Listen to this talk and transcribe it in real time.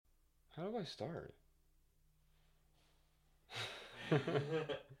How do I start? Um,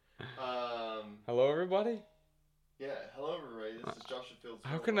 Hello, everybody. yeah, hello everybody, this is Joshua Fields.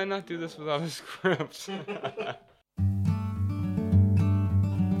 How can I not do this without a script?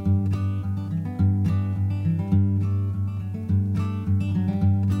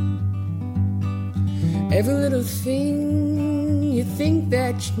 Every little thing you think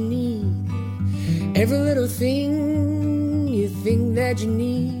that you need. Every little thing you think that you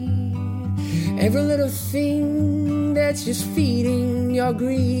need. Every little thing that's just feeding your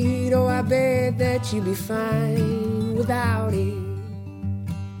greed. Oh, I bet that you'd be fine without it.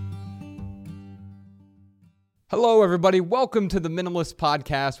 Hello, everybody. Welcome to the Minimalist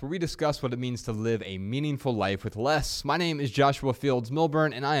Podcast, where we discuss what it means to live a meaningful life with less. My name is Joshua Fields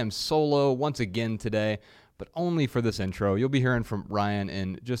Milburn, and I am solo once again today, but only for this intro. You'll be hearing from Ryan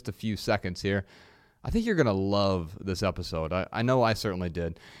in just a few seconds here. I think you're going to love this episode. I know I certainly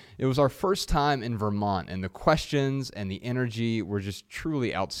did. It was our first time in Vermont, and the questions and the energy were just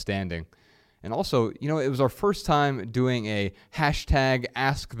truly outstanding. And also, it was our first time doing a hashtag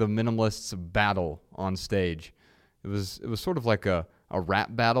Ask the Minimalists battle on stage. It was sort of like a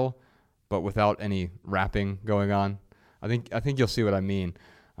rap battle, but without any rapping going on. I think you'll see what I mean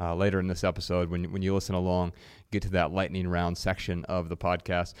later in this episode when you listen along, get to that lightning round section of the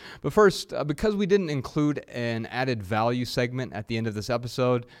podcast. But first, because we didn't include an added value segment at the end of this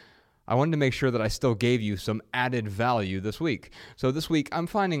episode, I wanted to make sure that I still gave you some added value this week. So this week, I'm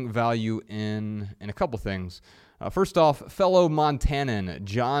finding value in a couple things. First off, fellow Montanan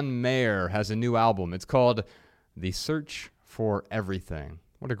John Mayer has a new album. It's called The Search for Everything.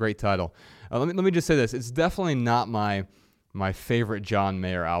 What a great title. Let me just say this. It's definitely not my favorite John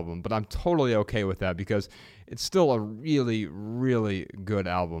Mayer album, but I'm totally okay with that because it's still a really, really good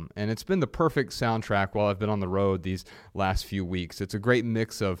album. And it's been the perfect soundtrack while I've been on the road these last few weeks. It's a great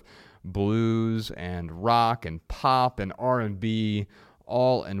mix of blues and rock and pop and R&B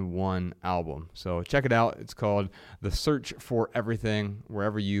all in one album. So check it out. It's called The Search for Everything,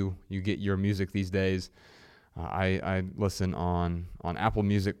 wherever you get your music these days. I listen on Apple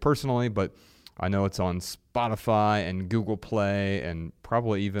Music personally, but I know it's on Spotify and Google Play and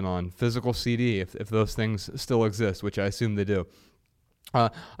probably even on physical CD if those things still exist, which I assume they do.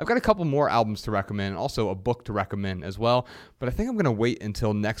 I've got a couple more albums to recommend and also a book to recommend as well, but I think I'm going to wait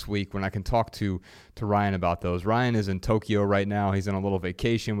until next week when I can talk to Ryan about those. Ryan is in Tokyo right now. He's on a little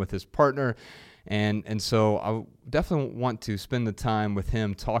vacation with his partner, and so I definitely want to spend the time with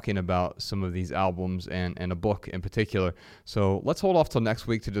him talking about some of these albums and a book in particular. So let's hold off till next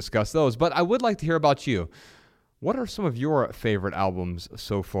week to discuss those, but I would like to hear about you. What are some of your favorite albums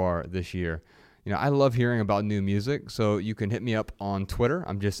so far this year? I love hearing about new music, so you can hit me up on Twitter.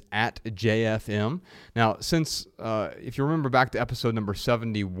 I'm just at JFM. Now, since, if you remember back to episode number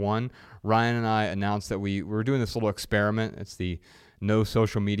 71, Ryan and I announced that we were doing this little experiment. It's the no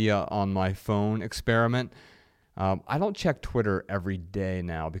social media on my phone experiment. I don't check Twitter every day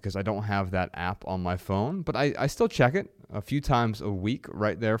now because I don't have that app on my phone, but I still check it a few times a week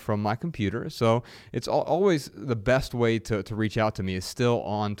right there from my computer. So it's always the best way to reach out to me is still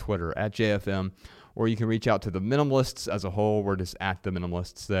on Twitter at JFM, or you can reach out to the Minimalists as a whole. We're just at the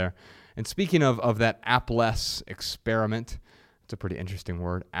Minimalists there. And speaking of that appless experiment, it's a pretty interesting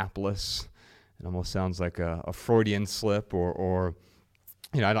word, appless. It almost sounds like a Freudian slip or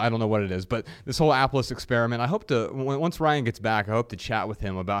I don't know what it is, but this whole Appless experiment, I hope to, once Ryan gets back, I hope to chat with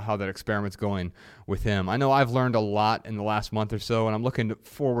him about how that experiment's going with him. I know I've learned a lot in the last month or so, and I'm looking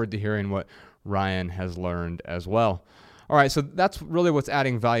forward to hearing what Ryan has learned as well. All right, so that's really what's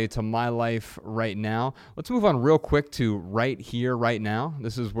adding value to my life right now. Let's move on real quick to right here, right now.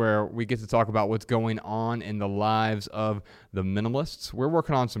 This is where we get to talk about what's going on in the lives of the minimalists. We're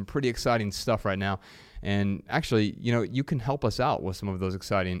working on some pretty exciting stuff right now. And actually, you can help us out with some of those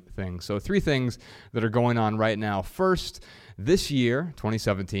exciting things. So 3 things that are going on right now. First, this year,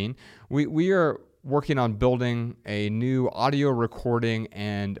 2017, we are working on building a new audio recording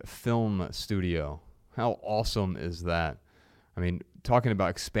and film studio. How awesome is that? I mean, talking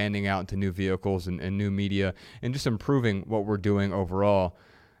about expanding out into new vehicles and new media and just improving what we're doing overall.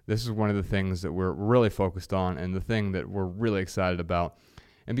 This is one of the things that we're really focused on and the thing that we're really excited about.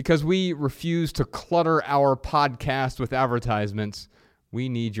 And because we refuse to clutter our podcast with advertisements, we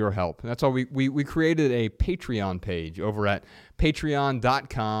need your help. That's why we created a Patreon page over at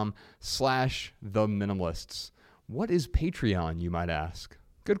patreon.com/theminimalists. What is Patreon, you might ask?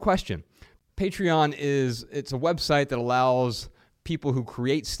 Good question. Patreon it's a website that allows people who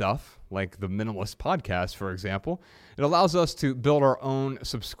create stuff, like the Minimalist Podcast, for example. It allows us to build our own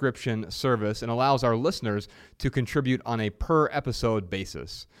subscription service and allows our listeners to contribute on a per episode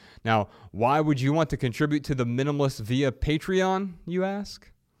basis. Now, why would you want to contribute to the Minimalist via Patreon, you ask?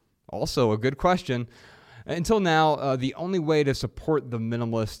 Also a good question. Until now, the only way to support the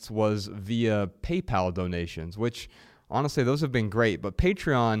Minimalists was via PayPal donations, which honestly, those have been great, but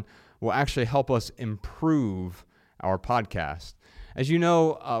Patreon will actually help us improve our podcast. As you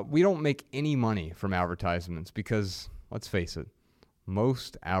know, we don't make any money from advertisements because, let's face it,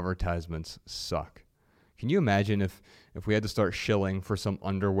 most advertisements suck. Can you imagine if we had to start shilling for some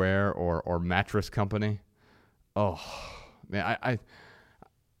underwear or mattress company? Oh, man,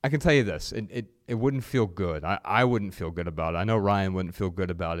 I can tell you this, it wouldn't feel good. I wouldn't feel good about it. I know Ryan wouldn't feel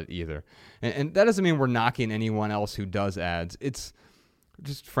good about it either. And that doesn't mean we're knocking anyone else who does ads. It's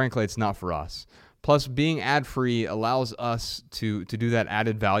just, frankly, it's not for us. Plus, being ad-free allows us to do that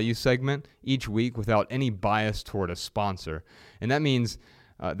added value segment each week without any bias toward a sponsor. And that means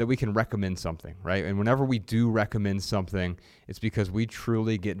that we can recommend something, right? And whenever we do recommend something, it's because we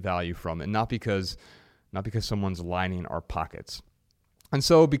truly get value from it, not because someone's lining our pockets. And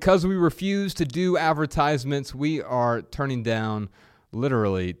so because we refuse to do advertisements, we are turning down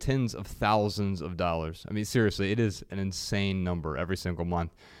literally tens of thousands of dollars. I mean, seriously, it is an insane number every single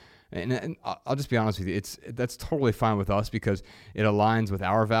month. And I'll just be honest with you, that's totally fine with us because it aligns with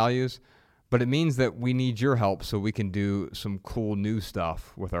our values, but it means that we need your help so we can do some cool new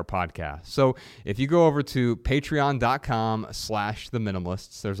stuff with our podcast. So if you go over to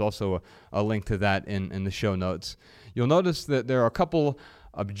patreon.com/theminimalists, there's also a link to that in the show notes. You'll notice that there are a couple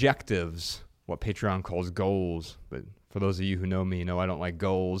objectives, what Patreon calls goals, but for those of you who know me, you know I don't like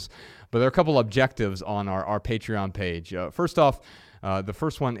goals, but there are a couple objectives on our Patreon page. First off, the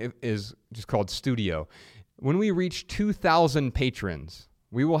first one is just called Studio. When we reach 2,000 patrons,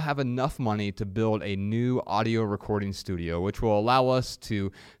 we will have enough money to build a new audio recording studio, which will allow us to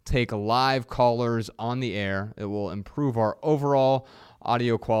take live callers on the air. It will improve our overall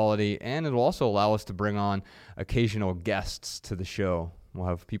audio quality, and it will also allow us to bring on occasional guests to the show. We'll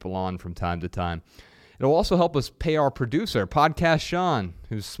have people on from time to time. It will also help us pay our producer, Podcast Sean,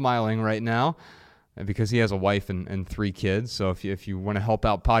 who's smiling right now because he has a wife and 3 kids. So if you want to help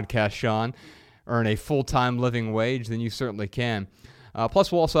out Podcast Sean, earn a full-time living wage, then you certainly can.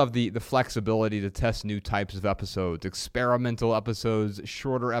 Plus, we'll also have the flexibility to test new types of episodes, experimental episodes,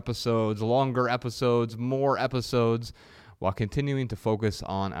 shorter episodes, longer episodes, more episodes, while continuing to focus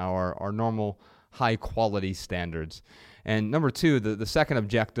on our normal high-quality standards. And number 2, the second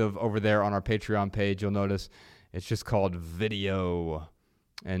objective over there on our Patreon page, you'll notice it's just called Video.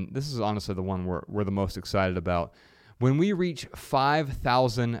 And this is honestly the one we're the most excited about. When we reach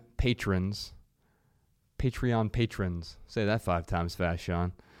 5,000 patrons, Patreon patrons, say that 5 times fast,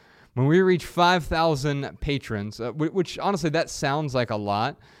 Sean. When we reach 5,000 patrons, which honestly that sounds like a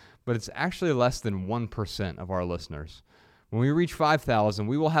lot, but it's actually less than 1% of our listeners. When we reach 5,000,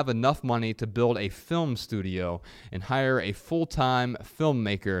 we will have enough money to build a film studio and hire a full-time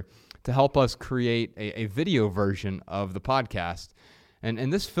filmmaker to help us create a video version of the podcast.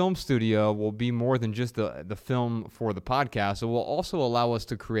 And this film studio will be more than just the film for the podcast. It will also allow us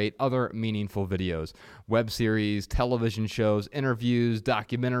to create other meaningful videos, web series, television shows, interviews,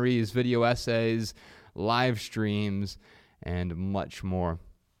 documentaries, video essays, live streams, and much more.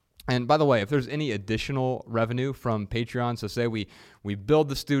 And by the way, if there's any additional revenue from Patreon, so say we build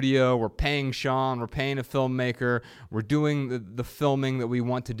the studio, we're paying Sean, we're paying a filmmaker, we're doing the filming that we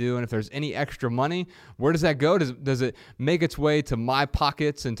want to do, and if there's any extra money, where does that go? Does it make its way to my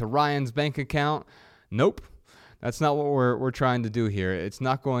pockets and to Ryan's bank account? Nope. That's not what we're trying to do here. It's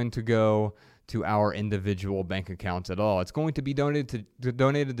not going to go to our individual bank accounts at all. It's going to be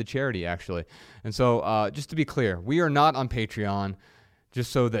donated to charity, actually. And so just to be clear, we are not on Patreon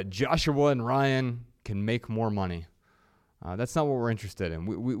just so that Joshua and Ryan can make more money. That's not what we're interested in.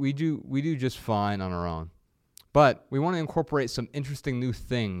 We do just fine on our own. But we want to incorporate some interesting new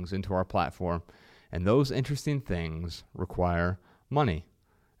things into our platform, and those interesting things require money.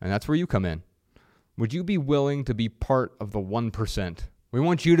 And that's where you come in. Would you be willing to be part of the 1%? We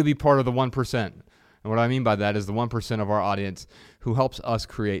want you to be part of the 1%. And what I mean by that is the 1% of our audience who helps us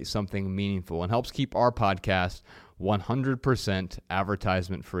create something meaningful and helps keep our podcast 100%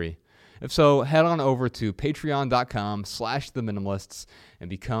 advertisement free. If so, head on over to patreon.com/theminimalists and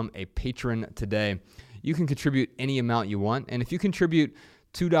become a patron today. You can contribute any amount you want, and if you contribute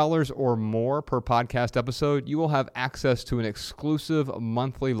 $2 or more per podcast episode, you will have access to an exclusive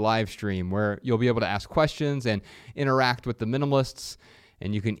monthly live stream where you'll be able to ask questions and interact with the minimalists.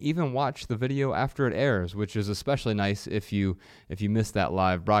 and you can even watch the video after it airs, which is especially nice if you miss that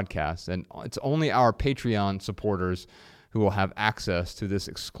live broadcast. And it's only our Patreon supporters who will have access to this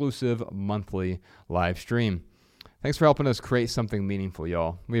exclusive monthly live stream. Thanks for helping us create something meaningful,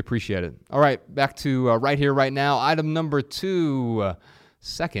 y'all. We appreciate it. All right, back to right here, right now. Item number 2,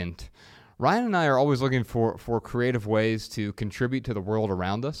 second. Ryan and I are always looking for creative ways to contribute to the world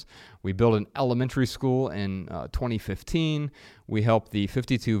around us. We built an elementary school in 2015. We helped the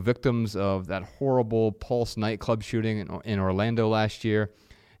 52 victims of that horrible Pulse nightclub shooting in Orlando last year.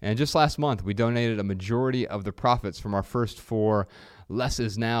 And just last month, we donated a majority of the profits from our first 4 Less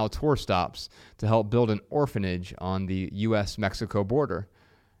Is Now tour stops to help build an orphanage on the U.S.-Mexico border.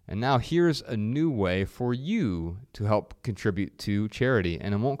 And now here's a new way for you to help contribute to charity,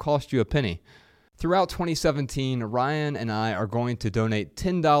 and it won't cost you a penny. Throughout 2017, Ryan and I are going to donate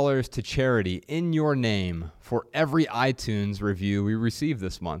 $10 to charity in your name for every iTunes review we receive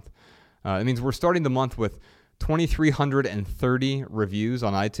this month. It means we're starting the month with 2,330 reviews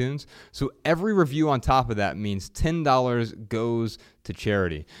on iTunes. So every review on top of that means $10 goes to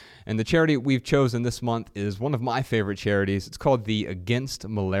charity. And the charity we've chosen this month is one of my favorite charities. It's called the Against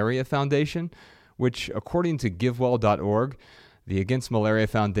Malaria Foundation, which, according to GiveWell.org, the Against Malaria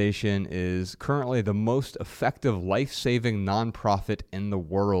Foundation is currently the most effective life-saving nonprofit in the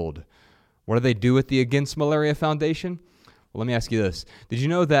world. What do they do at the Against Malaria Foundation? Well, let me ask you this. Did you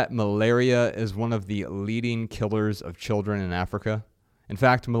know that malaria is one of the leading killers of children in Africa? In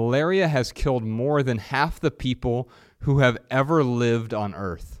fact, malaria has killed more than half the people who have ever lived on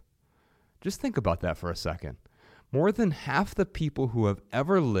Earth. Just think about that for a second. More than half the people who have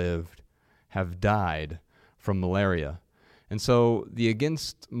ever lived have died from malaria. And so the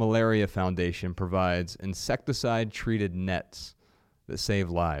Against Malaria Foundation provides insecticide-treated nets that save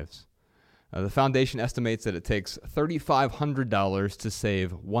lives. The foundation estimates that it takes $3,500 to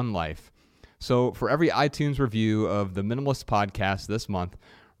save one life. So for every iTunes review of the Minimalist Podcast this month,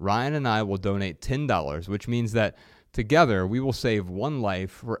 Ryan and I will donate $10, which means that together we will save one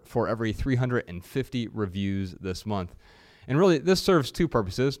life for every 350 reviews this month. And really, this serves 2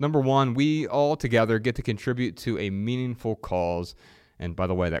 purposes. Number 1, we all together get to contribute to a meaningful cause. And by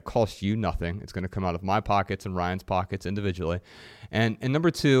the way, that costs you nothing. It's going to come out of my pockets and Ryan's pockets individually. And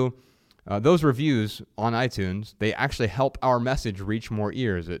number 2, those reviews on iTunes, they actually help our message reach more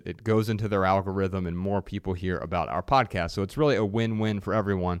ears. It goes into their algorithm and more people hear about our podcast. So it's really a win-win for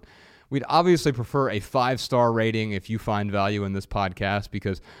everyone. We'd obviously prefer a 5-star rating if you find value in this podcast,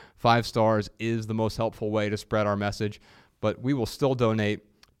 because 5 stars is the most helpful way to spread our message. But we will still donate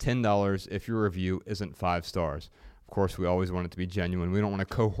 $10 if your review isn't 5 stars. Of course, we always want it to be genuine. We don't want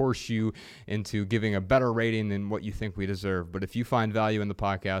to coerce you into giving a better rating than what you think we deserve. But if you find value in the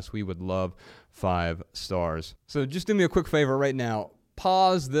podcast, we would love 5 stars. So just do me a quick favor right now.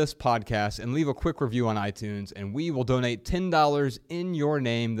 Pause this podcast and leave a quick review on iTunes, and we will donate $10 in your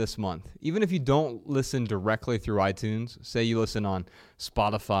name this month. Even if you don't listen directly through iTunes, say you listen on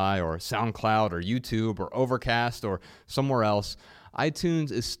Spotify or SoundCloud or YouTube or Overcast or somewhere else,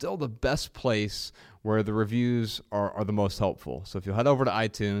 iTunes is still the best place where the reviews are the most helpful. So if you head over to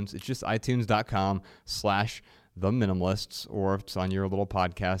iTunes, it's just itunes.com/theminimalists, or if it's on your little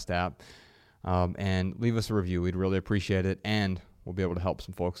podcast app, and leave us a review. We'd really appreciate it, and we'll be able to help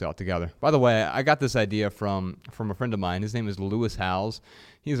some folks out together. By the way, I got this idea from a friend of mine. His name is Lewis Howes.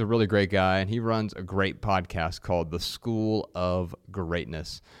 He's a really great guy, and he runs a great podcast called The School of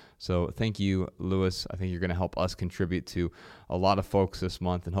Greatness. So thank you, Lewis. I think you're going to help us contribute to a lot of folks this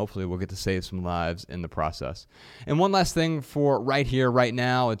month, and hopefully we'll get to save some lives in the process. And one last thing for right here, right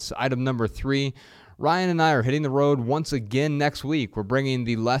now, it's item number 3. Ryan and I are hitting the road once again next week. We're bringing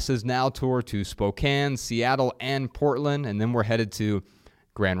the Less Is Now tour to Spokane, Seattle, and Portland, and then we're headed to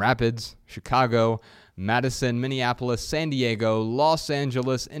Grand Rapids, Chicago, Madison, Minneapolis, San Diego, Los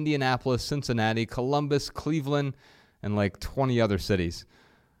Angeles, Indianapolis, Cincinnati, Columbus, Cleveland, and like 20 other cities.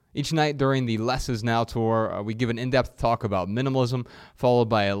 Each night during the Less Is Now tour, we give an in-depth talk about minimalism, followed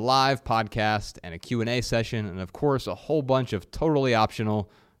by a live podcast and a Q&A session, and of course, a whole bunch of totally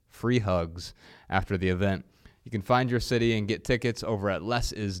optional free hugs after the event. You can find your city and get tickets over at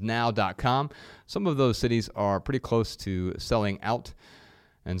lessisnow.com. Some of those cities are pretty close to selling out,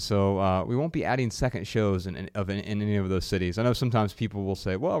 and so we won't be adding second shows in any of those cities. I know sometimes people will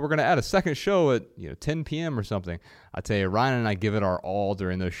say, well, we're going to add a second show at 10 p.m. or something. I tell you, Ryan and I give it our all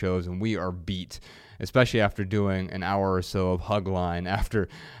during those shows, and we are beat, especially after doing an hour or so of hug line after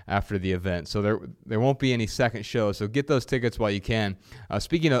the event. So there won't be any second shows, so get those tickets while you can.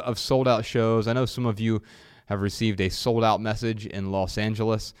 Speaking of sold-out shows, I know some of you have received a sold-out message in Los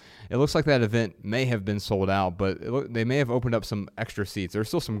Angeles. It looks like that event may have been sold out, but they may have opened up some extra seats. There's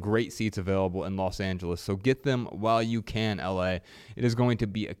still some great seats available in Los Angeles, so get them while you can, LA. It is going to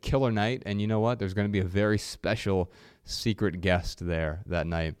be a killer night, and you know what? There's going to be a very special secret guest there that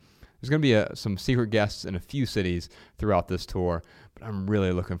night. There's going to be some secret guests in a few cities throughout this tour, but I'm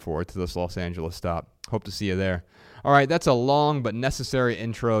really looking forward to this Los Angeles stop. Hope to see you there. All right, that's a long but necessary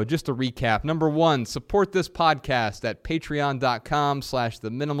intro. Just to recap, number one, support this podcast at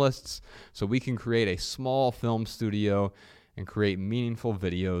patreon.com/theminimalists so we can create a small film studio and create meaningful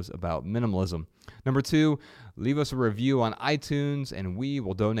videos about minimalism. Number two, leave us a review on iTunes and we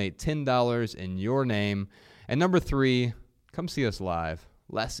will donate $10 in your name. And number three, come see us live,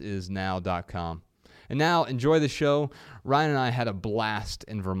 lessisnow.com. And now, enjoy the show. Ryan and I had a blast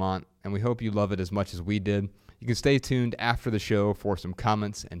in Vermont, and we hope you love it as much as we did. You can stay tuned after the show for some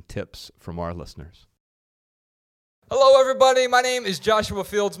comments and tips from our listeners. Hello, everybody. My name is Joshua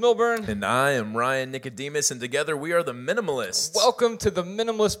Fields Milburn. And I am Ryan Nicodemus, and together we are the Minimalists. Welcome to the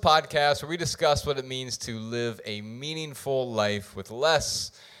Minimalist Podcast, where we discuss what it means to live a meaningful life with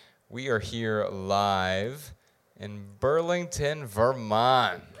less. We are here live in Burlington,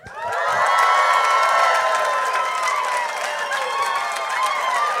 Vermont.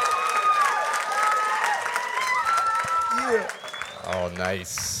 Oh,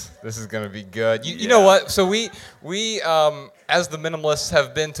 nice. This is going to be good. You know what? So we as the Minimalists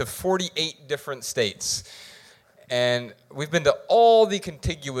have been to 48 different states. And we've been to all the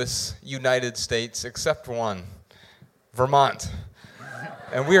contiguous United States except one, Vermont.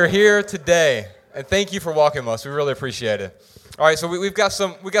 And we are here today. And thank you for walking with us. We really appreciate it. All right, so we've got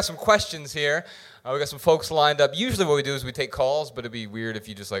some questions here. We got some folks lined up. Usually what we do is we take calls, but it'd be weird if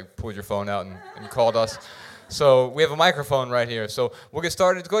you just pulled your phone out and called us. So we have a microphone right here. So we'll get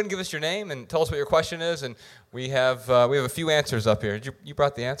started. Go ahead and give us your name and tell us what your question is. And we have a few answers up here. You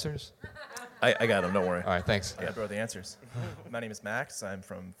brought the answers? I got them, don't worry. All right, thanks. I brought the answers. My name is Max. I'm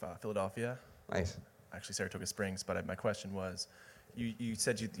from Philadelphia. Nice. Actually, Saratoga Springs. But my question was, you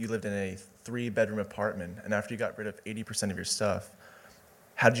said you lived in a 3-bedroom apartment, and after you got rid of 80% of your stuff,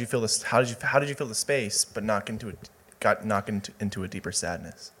 how did you feel this? How did you feel the space, but knock into a deeper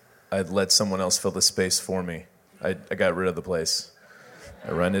sadness? I'd let someone else fill the space for me. I got rid of the place.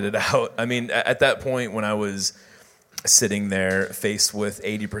 I rented it out. I mean, at that point when I was sitting there faced with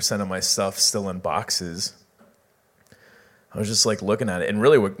 80% of my stuff still in boxes, I was just looking at it. And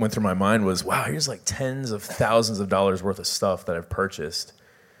really what went through my mind was, wow, here's tens of thousands of dollars worth of stuff that I've purchased.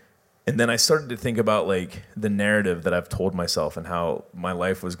 And then I started to think about the narrative that I've told myself and how my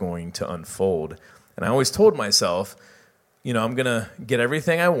life was going to unfold. And I always told myself, I'm going to get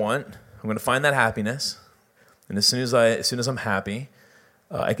everything I want. I'm going to find that happiness. And as soon as I'm happy,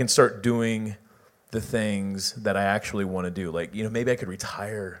 I can start doing the things that I actually want to do. Maybe I could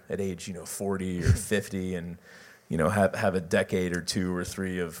retire at age, 40 or 50 and, have a decade or 2 or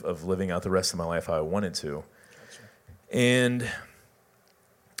 3 of living out the rest of my life how I wanted to. And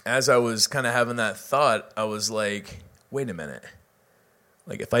as I was kind of having that thought, I was like, wait a minute.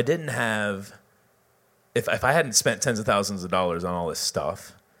 If I hadn't spent tens of thousands of dollars on all this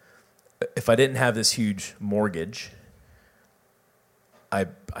stuff, if I didn't have this huge mortgage, I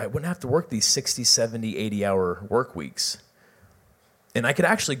wouldn't have to work these 60, 70, 80-hour work weeks. And I could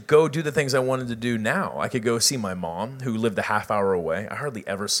actually go do the things I wanted to do now. I could go see my mom, who lived a half hour away. I hardly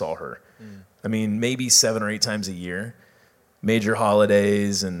ever saw her. I mean, maybe 7 or 8 times a year. Major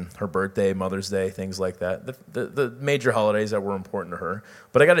holidays and her birthday, Mother's Day, things like that. The major holidays that were important to her.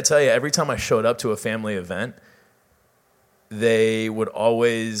 But I got to tell you, every time I showed up to a family event, they would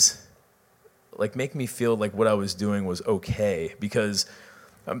always make me feel like what I was doing was okay, because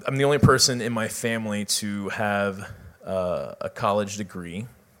I'm the only person in my family to have a college degree,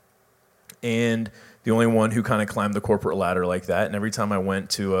 and the only one who kind of climbed the corporate ladder like that. And every time I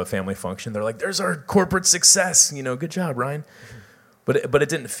went to a family function, they're like, "There's our corporate success, good job, Ryan." But it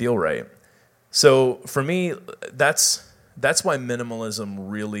didn't feel right. So for me, that's why minimalism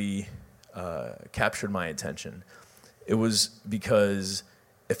really captured my attention. It was because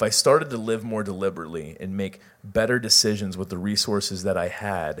if I started to live more deliberately and make better decisions with the resources that I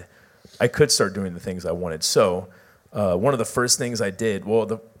had, I could start doing the things I wanted. So one of the first things I did,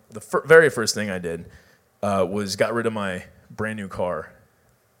 very first thing I did was got rid of my brand new car.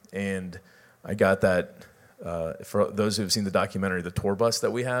 And I got that, for those who have seen the documentary, the tour bus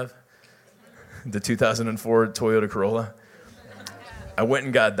that we have, the 2004 Toyota Corolla. I went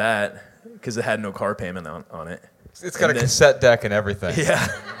and got that because it had no car payment on it. It's got a cassette deck and everything. Yeah.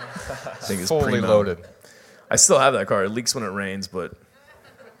 It's fully loaded. I still have that car. It leaks when it rains, but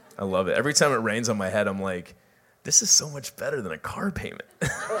I love it. Every time it rains on my head, I'm like, this is so much better than a car payment.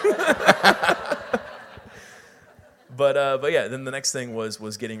 But yeah, then the next thing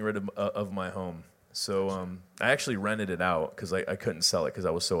was getting rid of my home. So I actually rented it out because I couldn't sell it because I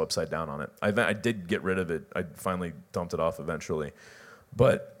was so upside down on it. I did get rid of it. I finally dumped it off eventually.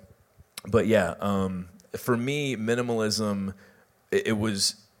 But yeah, for me, minimalism, it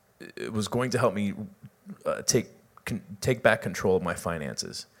was going to help me take back control of my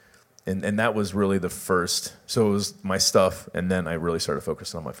finances. And that was really the first. So it was my stuff, and then I really started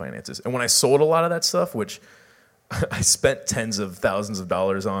focusing on my finances. And when I sold a lot of that stuff, which I spent tens of thousands of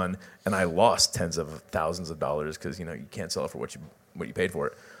dollars on, and I lost tens of thousands of dollars because you can't sell it for what you paid for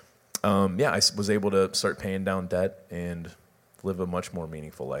it. Yeah, I was able to start paying down debt and live a much more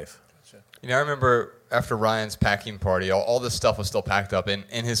meaningful life. I remember after Ryan's packing party, all this stuff was still packed up in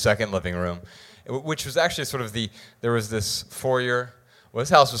his second living room, which was actually sort of there was this foyer. Well, this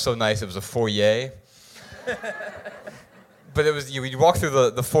house was so nice, it was a foyer. But it was you walk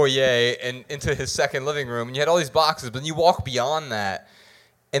through the foyer and into his second living room, and you had all these boxes, but then you walk beyond that,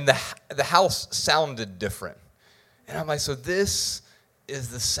 and the house sounded different. And I'm like, so this is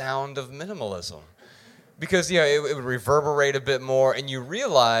the sound of minimalism. Because it would reverberate a bit more, and you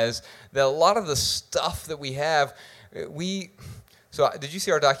realize that a lot of the stuff that we have, So did you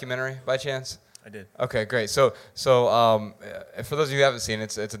see our documentary by chance? I did. Okay, great. So for those of you who haven't seen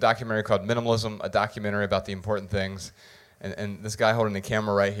it, it's a documentary called Minimalism, a documentary about the important things. And this guy holding the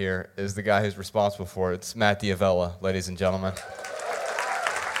camera right here is the guy who's responsible for it. It's Matt Diavella, ladies and gentlemen.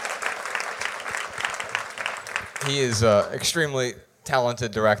 He is an extremely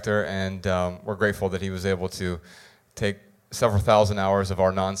talented director, and we're grateful that he was able to take several thousand hours of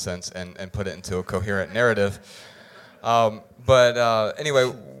our nonsense and put it into a coherent narrative. But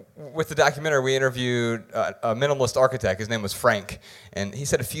anyway, with the documentary, we interviewed a minimalist architect. His name was Frank, and he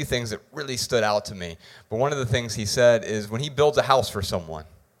said a few things that really stood out to me. But one of the things he said is when he builds a house for someone,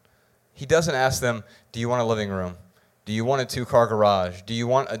 he doesn't ask them, do you want a living room? Do you want a 2-car garage? Do you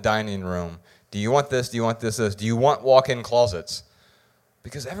want a dining room? Do you want this? Do you want this? Do you want walk-in closets?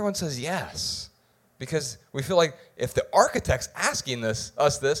 Because everyone says yes. Because we feel like if the architect's asking us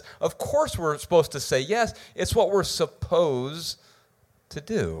this, of course we're supposed to say yes. It's what we're supposed to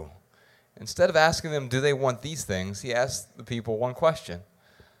do. Instead of asking them, do they want these things, he asks the people one question.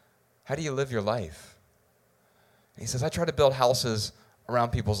 How do you live your life? And he says, I try to build houses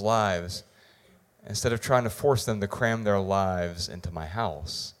around people's lives instead of trying to force them to cram their lives into my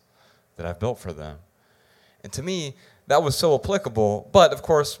house that I've built for them. And to me, that was so applicable, but of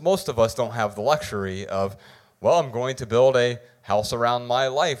course, most of us don't have the luxury of, well, I'm going to build a house around my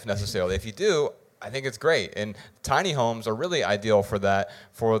life necessarily. If you do, I think it's great. And tiny homes are really ideal for that,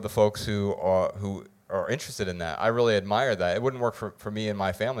 for the folks who are interested in that. I really admire that. It wouldn't work for me and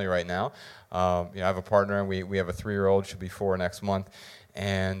my family right now. I have a partner, and we have a 3-year-old, she'll be 4 next month.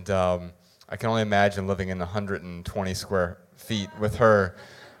 And I can only imagine living in 120 square feet with her.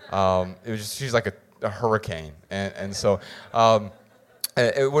 She's like a hurricane. And so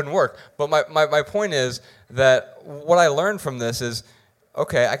it wouldn't work. But my point is that what I learned from this is,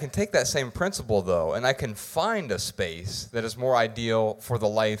 okay, I can take that same principle, though, and I can find a space that is more ideal for the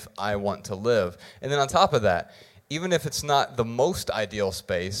life I want to live. And then on top of that, even if it's not the most ideal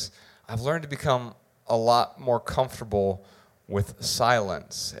space, I've learned to become a lot more comfortable with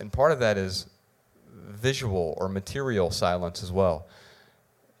silence. And part of that is visual or material silence as well.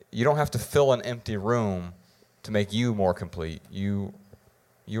 You don't have to fill an empty room to make you more complete. You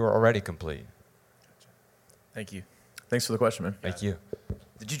are already complete. Thank you. Thanks for the question, man. Thank you.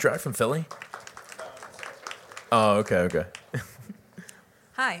 Did you drive from Philly? Oh, okay.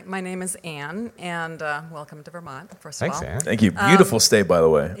 Hi, my name is Anne, and welcome to Vermont, first of Thanks, all. Anne. Thank you. Beautiful state, by the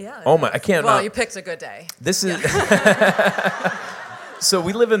way. Yeah. Oh my, I can't. Well, you picked a good day. This is. So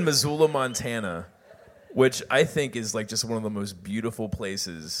we live in Missoula, Montana, which I think is like just one of the most beautiful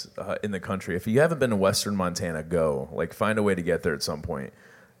places in the country. If you haven't been to Western Montana, go. Like, find a way to get there at some point.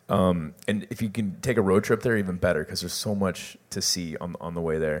 And if you can take a road trip there, even better, because there's so much to see on the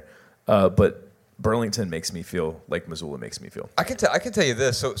way there. But Burlington makes me feel like Missoula makes me feel. I can tell you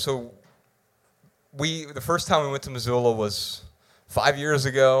this. So the first time we went to Missoula was 5 years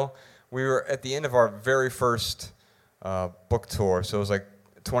ago. We were at the end of our very first book tour. So it was like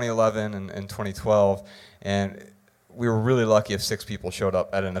 2011 and 2012, and we were really lucky if 6 people showed up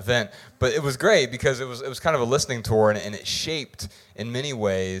at an event. But it was great because it was kind of a listening tour, and it shaped, in many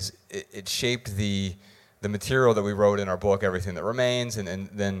ways, it shaped the the material that we wrote in our book, Everything That Remains, and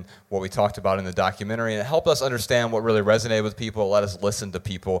then what we talked about in the documentary. And it helped us understand what really resonated with people. It let us listen to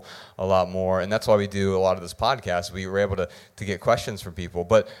people a lot more. And that's why we do a lot of this podcast. We were able to get questions from people.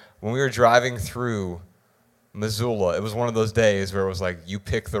 But when we were driving through Missoula, it was one of those days where it was like, you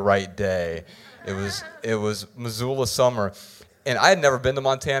pick the right day. It was Missoula summer. And I had never been to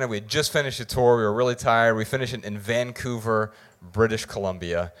Montana. We had just finished a tour. We were really tired. We finished it in Vancouver, British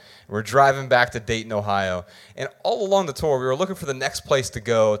Columbia. We're driving back to Dayton, Ohio. And all along the tour, we were looking for the next place to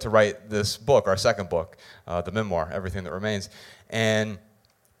go to write this book, our second book, the memoir, Everything That Remains. And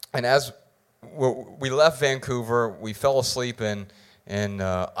as we left Vancouver, we fell asleep in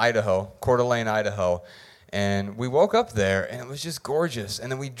Idaho, Coeur d'Alene, Idaho. And we woke up there, and it was just gorgeous.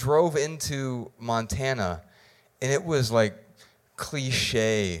 And then we drove into Montana, and it was like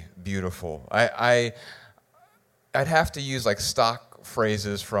cliche beautiful. I'd have to use like stock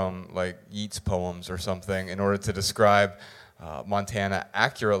phrases from like Yeats poems or something in order to describe Montana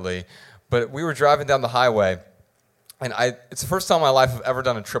accurately. But we were driving down the highway, and it's the first time in my life I've ever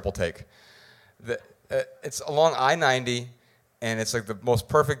done a triple take. It's along I-90, and it's like the most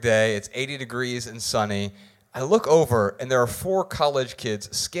perfect day. It's 80 degrees and sunny. I look over, and there are 4 college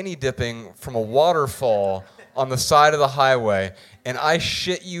kids skinny dipping from a waterfall on the side of the highway, and I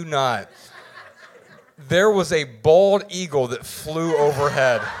shit you not, there was a bald eagle that flew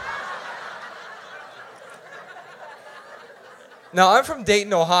overhead. Now, I'm from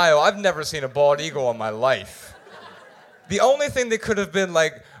Dayton, Ohio. I've never seen a bald eagle in my life. The only thing that could have been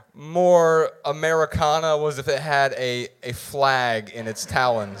like more Americana was if it had a flag in its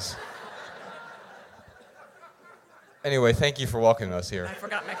talons. Anyway, thank you for welcoming us here. I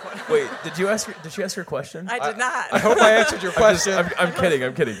forgot my question. Wait, did you ask your question? I did not. I hope I answered your question. I'm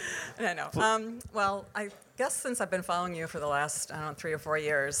kidding. I know. Well, I guess since I've been following you for the last, 3 or 4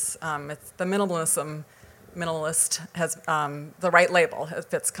 years, it's the minimalist has the right label. It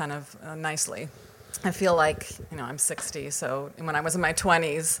fits kind of nicely. I feel like, I'm 60, so when I was in my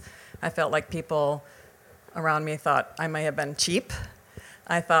 20s, I felt like people around me thought I may have been cheap.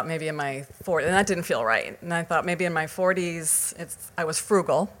 I thought maybe in my 40s, and that didn't feel right. And I thought maybe in my 40s, I was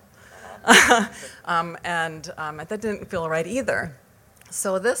frugal. And that didn't feel right either.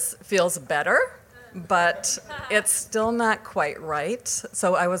 So this feels better, but it's still not quite right.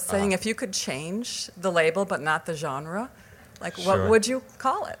 So I was saying if you could change the label but not the genre, like what would you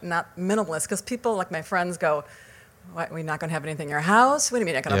call it? Not minimalist, because people, like my friends go, what, we're not going to have anything in your house? What do you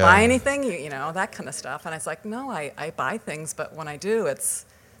mean, you're not going to buy anything? That kind of stuff. And it's like, no, I buy things, but when I do, it's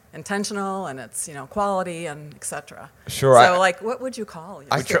intentional and it's, quality and et cetera. Sure. So, what would you call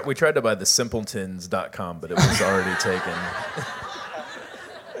it? We tried to buy the simpletons.com, but it was already taken.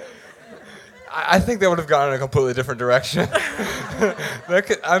 I think that would have gone in a completely different direction.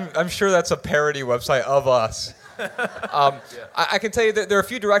 I'm sure that's a parody website of us. I can tell you that there are a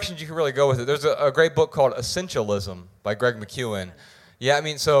few directions you can really go with it. There's a great book called Essentialism by Greg McKeown. Yeah,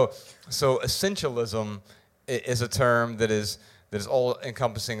 so essentialism is a term that is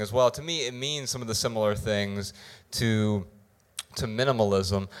all-encompassing as well. To me, it means some of the similar things to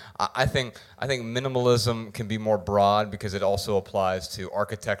minimalism. I think minimalism can be more broad because it also applies to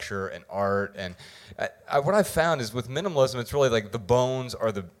architecture and art. And what I've found is with minimalism, it's really like the bones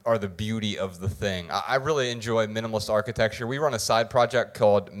are the beauty of the thing. I really enjoy minimalist architecture. We run a side project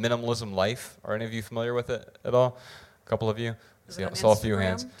called Minimalism Life. Are any of you familiar with it at all? A couple of you? I saw a few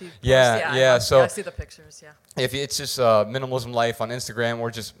hands. Yeah. So I see the pictures. Yeah. If it's just Minimalism Life on Instagram or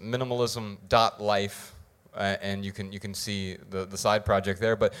just minimalism.life. And you can see the side project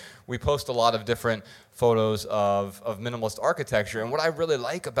there. But we post a lot of different photos of minimalist architecture. And what I really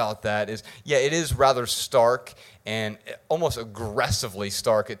like about that is, it is rather stark and almost aggressively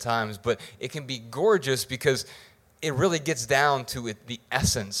stark at times, but it can be gorgeous because it really gets down to the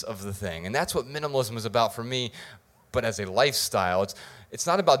essence of the thing. And that's what minimalism is about for me. But as a lifestyle, it's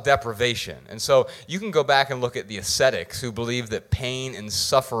not about deprivation. And so you can go back and look at the ascetics who believed that pain and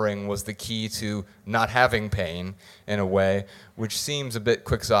suffering was the key to not having pain in a way, which seems a bit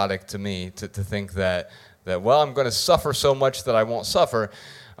quixotic to me to think that I'm going to suffer so much that I won't suffer.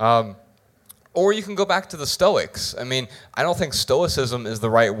 Or you can go back to the Stoics. I don't think Stoicism is the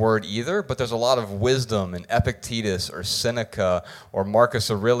right word either, but there's a lot of wisdom in Epictetus or Seneca or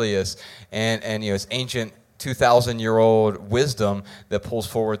Marcus Aurelius and it's ancient 2,000-year-old wisdom that pulls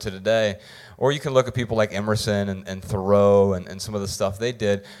forward to today. Or you can look at people like Emerson and Thoreau and some of the stuff they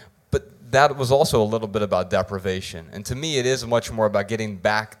did. But that was also a little bit about deprivation. And to me, it is much more about getting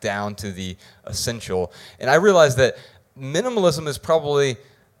back down to the essential. And I realize that minimalism is probably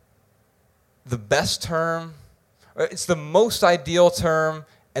the best term. It's the most ideal term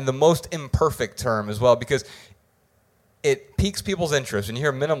and the most imperfect term as well, because it piques people's interest. When you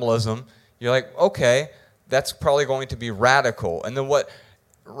hear minimalism, you're like, okay, that's probably going to be radical. And then what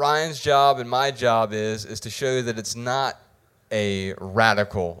Ryan's job and my job is to show you that it's not a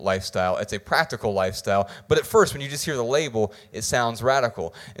radical lifestyle. It's a practical lifestyle. But at first, when you just hear the label, it sounds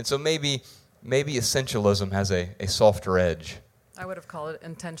radical. And so maybe essentialism has a softer edge. I would have called it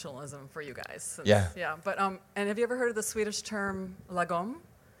intentionalism for you guys. Yeah. Yeah. But and have you ever heard of the Swedish term lagom?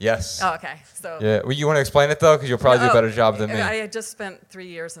 Yes. Oh, okay. So. Yeah. Well, you want to explain it though, because you'll probably do a better job than me. I had just spent 3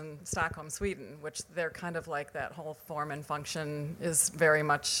 years in Stockholm, Sweden, which they're kind of like that whole form and function is very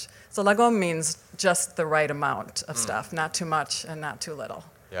much. So lagom means just the right amount of stuff, not too much and not too little.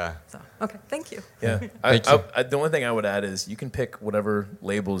 Yeah. So okay, thank you. Yeah. Thank you. The only thing I would add is you can pick whatever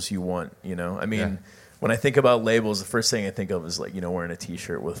labels you want, I mean, when I think about labels, the first thing I think of is like, wearing a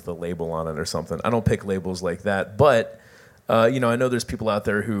T-shirt with the label on it or something. I don't pick labels like that. But, I know there's people out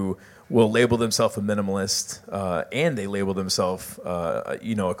there who will label themselves a minimalist and they label themselves,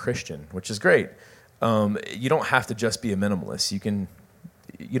 a Christian, which is great. You don't have to just be a minimalist.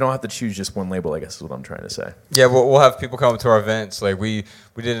 You don't have to choose just one label, I guess is what I'm trying to say. Yeah, we'll have people come to our events. Like we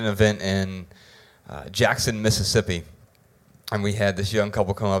did an event in Jackson, Mississippi, and we had this young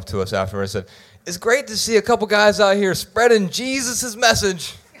couple come up to us afterwards and said, "It's great to see a couple guys out here spreading Jesus'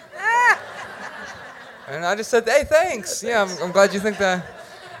 message." And I just said, "Hey, thanks. Yeah, I'm glad you think that."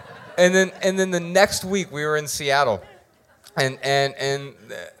 And then the next week we were in Seattle, and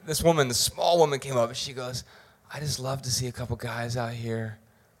this woman, this small woman, came up and she goes, "I just love to see a couple guys out here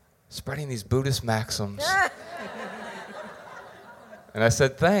spreading these Buddhist maxims." And I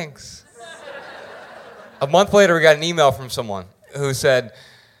said, "Thanks." A month later, we got an email from someone who said,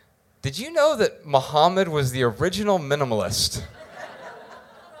 "Did you know that Muhammad was the original minimalist?"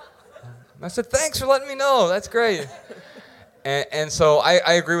 And I said, "Thanks for letting me know. That's great." And so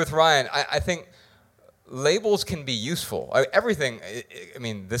I agree with Ryan. I think labels can be useful. Everything,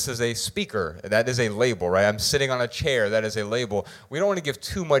 this is a speaker. That is a label, right? I'm sitting on a chair. That is a label. We don't want to give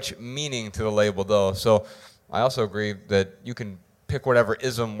too much meaning to the label, though. So I also agree that you can pick whatever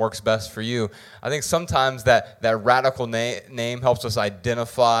ism works best for you. I think sometimes that radical name helps us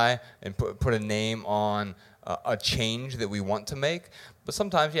identify and put a name on a change that we want to make. But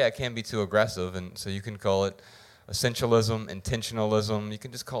sometimes, it can be too aggressive. And so you can call it essentialism, intentionalism. You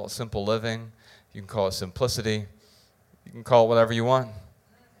can just call it simple living. You can call it simplicity. You can call it whatever you want.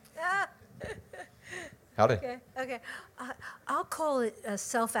 Howdy. Okay. I'll call it a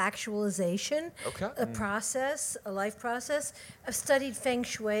self-actualization, Okay. a process, a life process. I've studied Feng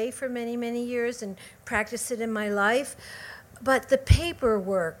Shui for many, many years and practiced it in my life. But the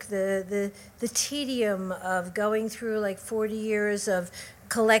paperwork, the tedium of going through like 40 years of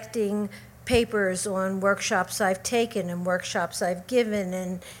collecting papers on workshops I've taken and workshops I've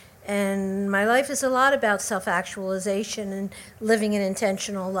given, and my life is a lot about self-actualization and living an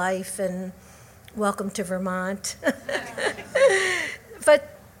intentional life, and welcome to Vermont.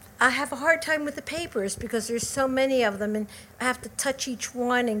 But I have a hard time with the papers because there's so many of them, and I have to touch each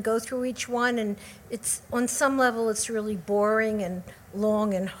one and go through each one, and it's on some level it's really boring and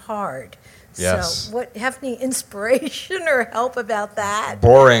long and hard. Yes. So have any inspiration or help about that?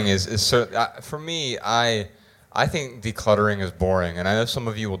 Boring is certain. For me, I think decluttering is boring, and I know some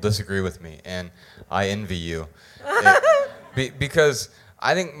of you will disagree with me, and I envy you. Because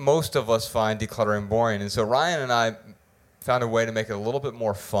I think most of us find decluttering boring, and so Ryan and I found a way to make it a little bit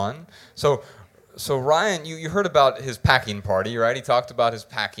more fun. So Ryan, you heard about his packing party, right? He talked about his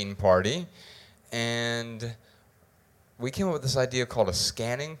packing party, and we came up with this idea called a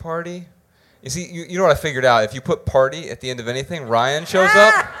scanning party. You see, you know what I figured out? If you put party at the end of anything, Ryan shows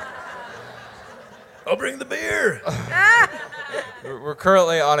up. I'll bring the beer. We're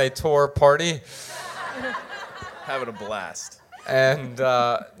currently on a tour party. Having a blast. And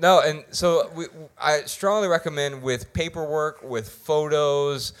so I strongly recommend with paperwork, with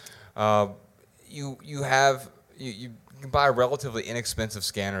photos, you can buy a relatively inexpensive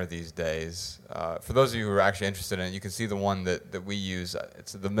scanner these days. For those of you who are actually interested in it, you can see the one that we use.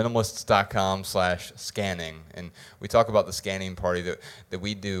 It's theminimalists.com/scanning, and we talk about the scanning party that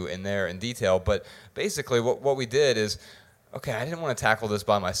we do in there in detail. But basically, what we did is, okay, I didn't want to tackle this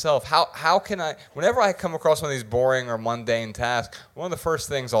by myself. How can I, whenever I come across one of these boring or mundane tasks, one of the first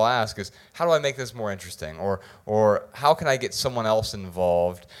things I'll ask is, how do I make this more interesting? Or how can I get someone else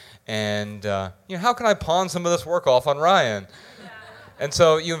involved? And how can I pawn some of this work off on Ryan? And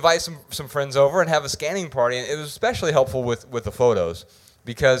so you invite some friends over and have a scanning party, and it was especially helpful with the photos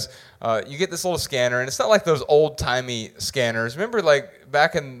because you get this little scanner, and it's not like those old-timey scanners. Remember, like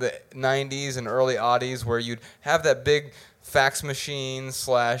back in the 90s and early aughties, where you'd have that big fax machine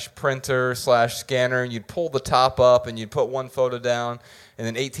 / printer / scanner, and you'd pull the top up and you'd put one photo down, and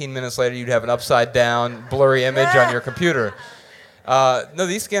then 18 minutes later you'd have an upside down blurry image on your computer. No,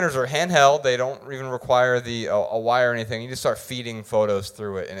 these scanners are handheld. They don't even require a wire or anything. You just start feeding photos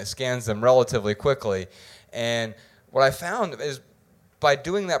through it, and it scans them relatively quickly. And what I found is by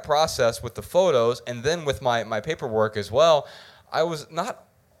doing that process with the photos and then with my paperwork as well, I was not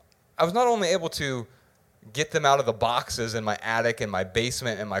only able to get them out of the boxes in my attic and my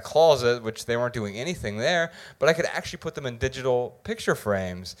basement and my closet, which they weren't doing anything there, but I could actually put them in digital picture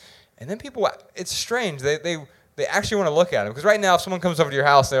frames. And then people, it's strange, they actually want to look at them. Because right now, if someone comes over to your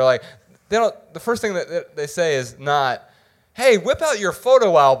house, they're like, the first thing that they say is not, hey, whip out your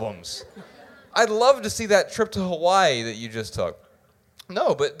photo albums. I'd love to see that trip to Hawaii that you just took.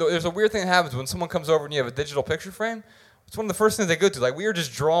 No, but there's a weird thing that happens when someone comes over and you have a digital picture frame. It's one of the first things they go to. Like, we are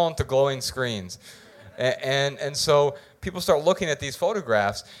just drawn to glowing screens. And so people start looking at these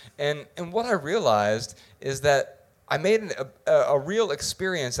photographs. And what I realized is that I made a real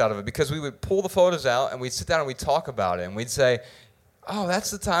experience out of it, because we would pull the photos out and we'd sit down and we'd talk about it. And we'd say, oh, that's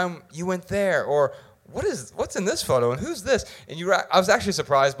the time you went there. Or what's in this photo and who's this? And I was actually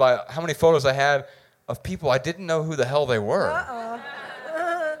surprised by how many photos I had of people I didn't know who the hell they were.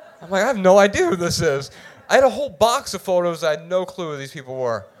 I'm like, I have no idea who this is. I had a whole box of photos. I had no clue who these people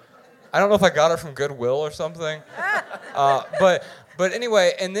were. I don't know if I got it from Goodwill or something. But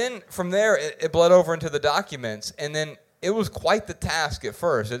anyway, and then from there, it bled over into the documents. And then it was quite the task at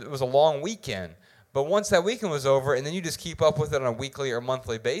first. It was a long weekend. But once that weekend was over, and then you just keep up with it on a weekly or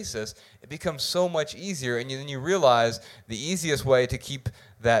monthly basis, it becomes so much easier. And then you realize the easiest way to keep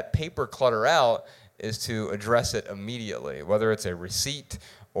that paper clutter out is to address it immediately, whether it's a receipt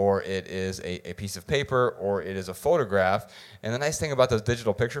or it is a piece of paper, or it is a photograph. And the nice thing about those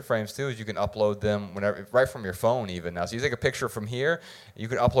digital picture frames, too, is you can upload them right from your phone even now. So you take a picture from here, you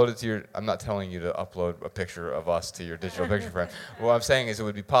can upload it to your... I'm not telling you to upload a picture of us to your digital picture frame. What I'm saying is it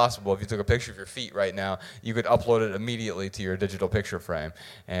would be possible if you took a picture of your feet right now, you could upload it immediately to your digital picture frame.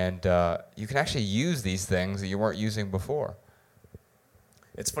 And you can actually use these things that you weren't using before.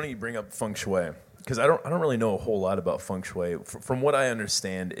 It's funny you bring up feng shui, because I don't really know a whole lot about feng shui. From what I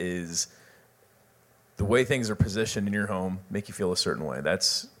understand is the way things are positioned in your home make you feel a certain way.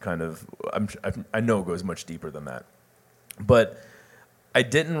 That's kind of, I know it goes much deeper than that. But I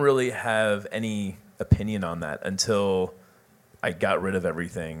didn't really have any opinion on that until I got rid of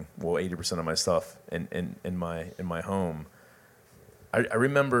everything, 80% of my stuff in my home. I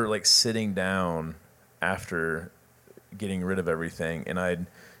remember like sitting down after getting rid of everything, and I'd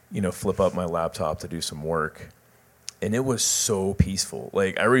flip up my laptop to do some work, and it was so peaceful.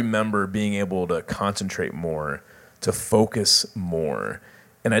 Like, I remember being able to concentrate more, to focus more,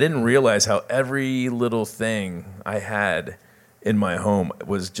 and I didn't realize how every little thing I had in my home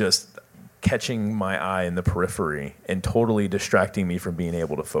was just catching my eye in the periphery and totally distracting me from being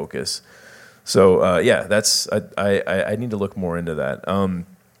able to focus. So yeah, that's I need to look more into that.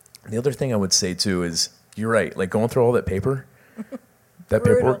 The other thing I would say too is, you're right, like going through all that paper. That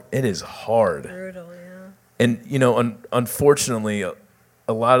paperwork, it is hard. Brutal, yeah. And, unfortunately, a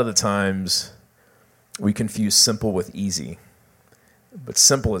lot of the times we confuse simple with easy. But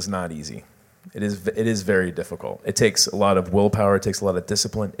simple is not easy. It is very difficult. It takes a lot of willpower. It takes a lot of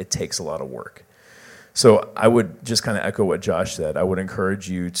discipline. It takes a lot of work. So I would just kind of echo what Josh said. I would encourage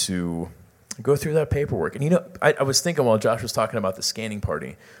you to go through that paperwork. And, I was thinking while Josh was talking about the scanning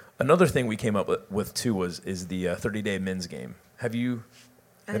party, another thing we came up with too is the 30-day men's game. Have you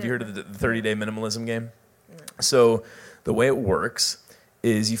heard of the 30-day minimalism game? No. So the way it works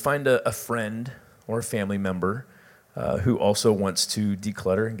is you find a friend or a family member who also wants to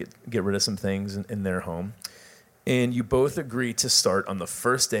declutter and get rid of some things in their home. And you both agree to start on the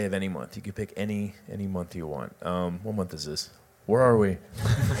first day of any month. You can pick any month you want. What month is this? Where are we?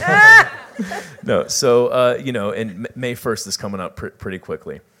 No, so, and May 1st is coming up pretty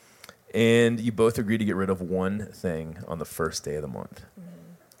quickly. And you both agree to get rid of one thing on the first day of the month. Mm-hmm.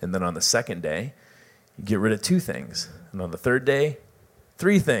 And then on the second day, you get rid of two things. And on the third day,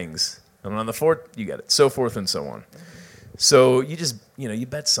 three things. And on the fourth, you get it. So forth and so on. Mm-hmm. So you just, you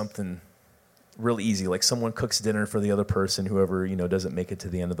bet something real easy, like someone cooks dinner for the other person, whoever, doesn't make it to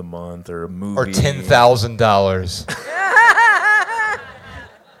the end of the month, or a movie. Or $10,000.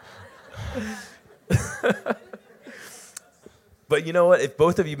 But you know what? If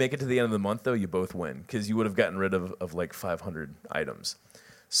both of you make it to the end of the month, though, you both win, because you would have gotten rid of like 500 items.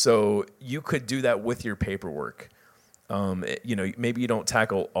 So you could do that with your paperwork. Maybe you don't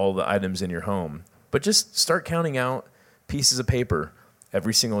tackle all the items in your home, but just start counting out pieces of paper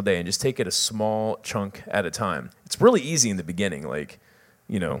every single day and just take it a small chunk at a time. It's really easy in the beginning, like,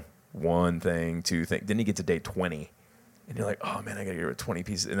 one thing, two things. Then you get to day 20 and you're like, oh man, I gotta get rid of 20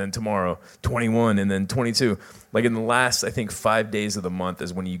 pieces. And then tomorrow, 21 and then 22. Like in the last, I think 5 days of the month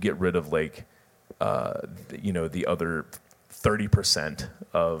is when you get rid of like, the other 30%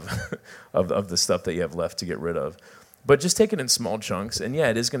 of, of the stuff that you have left to get rid of. But just take it in small chunks. And yeah,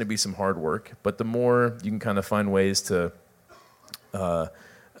 it is going to be some hard work, but the more you can kind of find ways to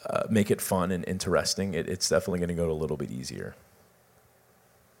make it fun and interesting, it's definitely going to go a little bit easier.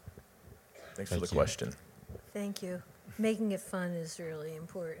 Thanks for the question. Thank you. Making it fun is really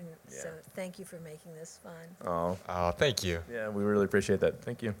important. Yeah. So thank you for making this fun. Oh, thank you. Yeah, we really appreciate that.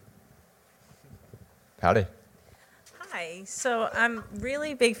 Thank you. Howdy. Hi. So I'm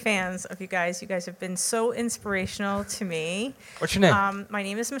really big fans of you guys. You guys have been so inspirational to me. What's your name? My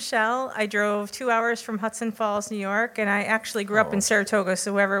name is Michelle. I drove 2 hours from Hudson Falls, New York, and I actually grew up in Saratoga,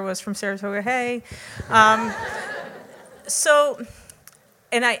 so whoever was from Saratoga, hey.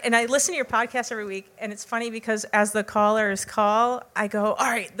 And I listen to your podcast every week, and it's funny because as the callers call, I go, all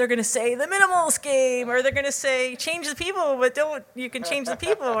right, they're going to say the minimalist game, or they're going to say change the people, but you can change the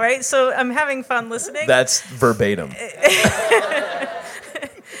people, right? So I'm having fun listening. That's verbatim.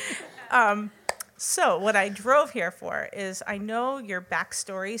 So what I drove here for is I know your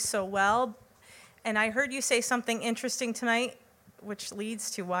backstory so well, and I heard you say something interesting tonight, which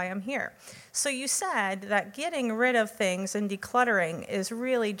leads to why I'm here. So you said that getting rid of things and decluttering is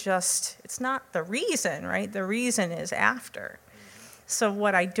really it's not the reason, right? The reason is after. So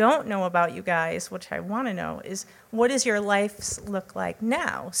what I don't know about you guys, which I want to know, is what does your life look like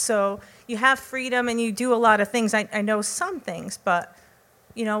now? So you have freedom and you do a lot of things. I know some things, but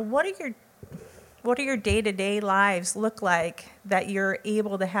what do your day-to-day lives look like that you're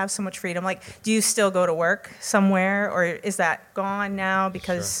able to have so much freedom? Like, do you still go to work somewhere, or is that gone now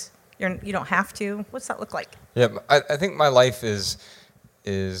because you don't have to? What's that look like? Yeah, I think my life is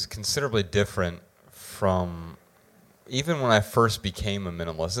considerably different from even when I first became a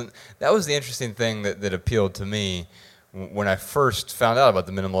minimalist. And that was the interesting thing that appealed to me when I first found out about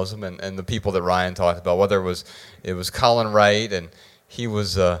the minimalism and the people that Ryan talked about, whether it was Colin Wright, and he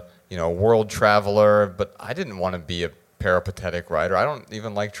was a world traveler, but I didn't want to be a peripatetic writer. I don't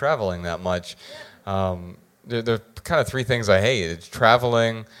even like traveling that much. There are kind of three things I hate. It's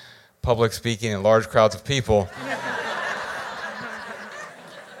traveling, public speaking, and large crowds of people.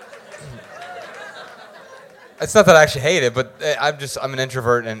 It's not that I actually hate it, but I'm an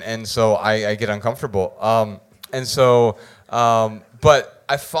introvert, and so I get uncomfortable. But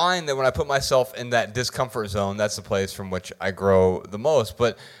I find that when I put myself in that discomfort zone, that's the place from which I grow the most.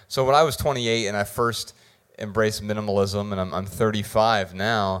 But so when I was 28 and I first embraced minimalism, and I'm 35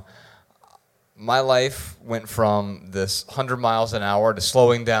 now, my life went from this 100 miles an hour to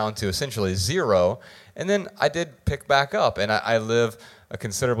slowing down to essentially zero. And then I did pick back up, and I live a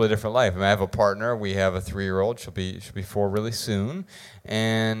considerably different life. I mean, I have a partner. We have a 3-year-old. She'll be 4 really soon,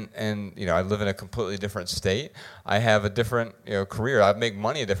 and I live in a completely different state. I have a different career. I make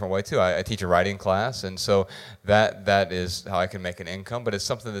money a different way too. I teach a writing class, and so that is how I can make an income. But it's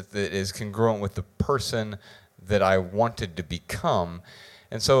something that is congruent with the person that I wanted to become.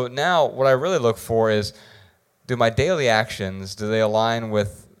 And so now, what I really look for is, do my daily actions, do they align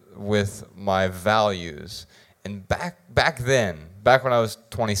with my values? And back then, back when I was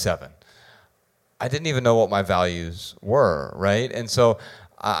 27, I didn't even know what my values were, right? And so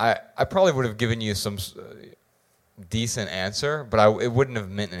I probably would have given you some decent answer, but it wouldn't have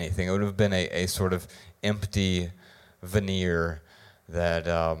meant anything. It would have been a sort of empty veneer that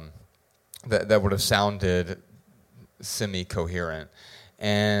would have sounded semi-coherent.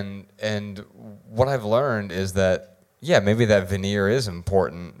 And what I've learned is that, yeah, maybe that veneer is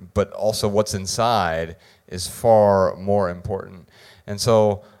important, but also what's inside is far more important. And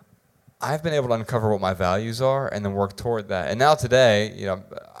so I've been able to uncover what my values are and then work toward that. And now today,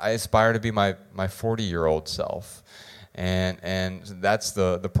 I aspire to be my 40-year-old self. And that's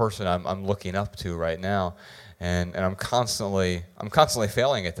the person I'm looking up to right now. And I'm constantly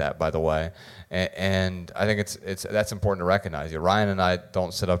failing at that, by the way. And I think that's important to recognize. Ryan and I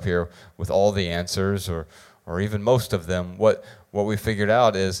don't sit up here with all the answers or even most of them. What we figured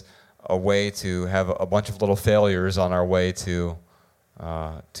out is a way to have a bunch of little failures on our way to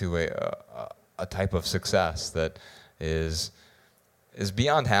a type of success that is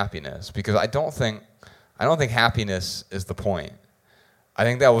beyond happiness. Because I don't think happiness is the point. I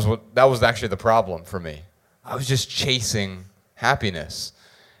think that was actually the problem for me. I was just chasing happiness,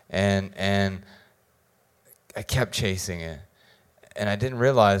 and I kept chasing it, and I didn't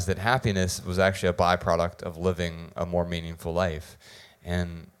realize that happiness was actually a byproduct of living a more meaningful life.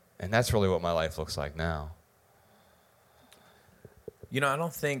 And that's really what my life looks like now. I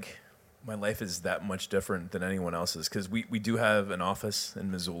don't think my life is that much different than anyone else's, because we do have an office in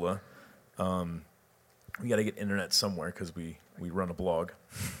Missoula. We got to get internet somewhere because we run a blog.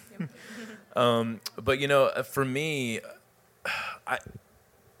 But, for me,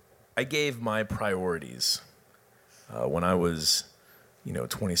 I gave my priorities when I was,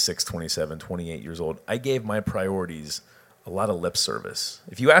 26, 27, 28 years old. I gave my priorities a lot of lip service.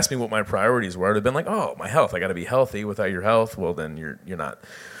 If you asked me what my priorities were, I would have been like, oh, my health. I got to be healthy. Without your health, well, then you're not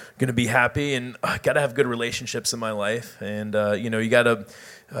going to be happy. And I got to have good relationships in my life. And, you got to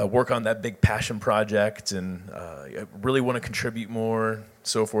work on that big passion project. And I really want to contribute more,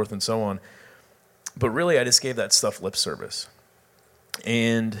 so forth and so on. But really, I just gave that stuff lip service.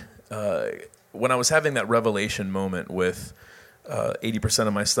 And when I was having that revelation moment with 80%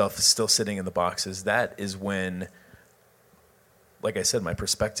 of my stuff still sitting in the boxes, that is when, like I said, my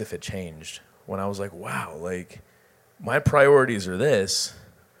perspective had changed. When I was like, wow, my priorities are this,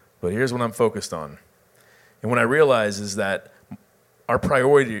 but here's what I'm focused on. And what I realized is that our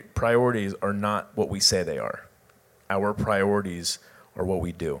priorities are not what we say they are. Our priorities are what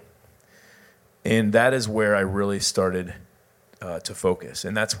we do. And that is where I really started to focus.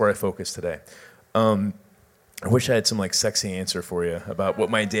 And that's where I focus today. I wish I had some sexy answer for you about what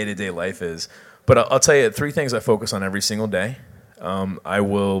my day-to-day life is. But I'll tell you 3 things I focus on every single day. I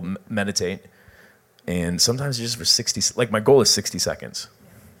will meditate, and sometimes just for 60, my goal is 60 seconds.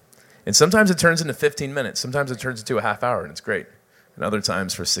 And sometimes it turns into 15 minutes. Sometimes it turns into a half hour, and it's great. And other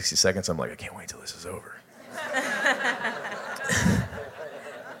times for 60 seconds, I'm like, I can't wait till this is over.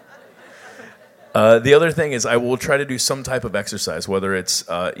 The other thing is I will try to do some type of exercise, whether it's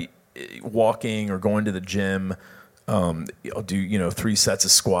walking or going to the gym. I'll do 3 sets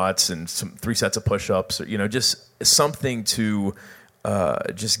of squats and 3 sets of push-ups, or just something to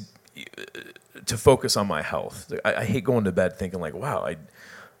to focus on my health. I hate going to bed thinking wow, I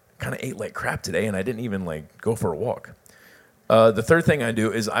kind of ate like crap today and I didn't even go for a walk. The third thing I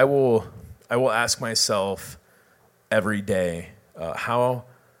do is I will ask myself every day, how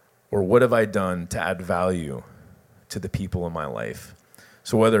or what have I done to add value to the people in my life?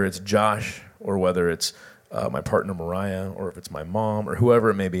 So whether it's Josh or whether it's my partner Mariah, or if it's my mom or whoever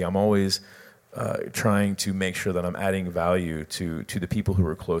it may be, I'm always trying to make sure that I'm adding value to the people who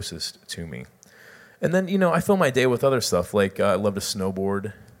are closest to me. And then, I fill my day with other stuff. I love to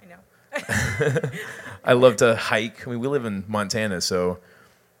snowboard. I know. I love to hike. We live in Montana, so,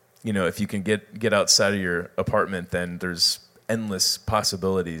 if you can get outside of your apartment, then there's endless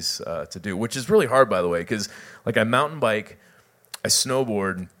possibilities to do, which is really hard, by the way, because, I mountain bike, I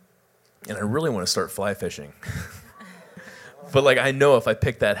snowboard, and I really want to start fly fishing. But I know if I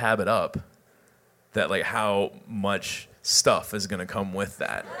pick that habit up, that how much stuff is going to come with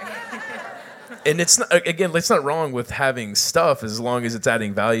that. And it's not wrong with having stuff as long as it's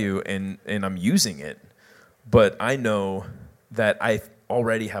adding value and I'm using it. But I know that I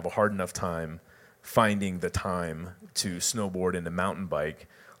already have a hard enough time finding the time to snowboard and to mountain bike.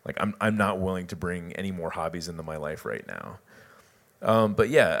 I'm not willing to bring any more hobbies into my life right now. But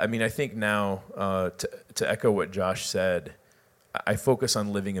yeah, I think now, to echo what Josh said, I focus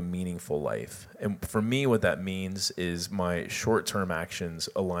on living a meaningful life. And for me, what that means is my short-term actions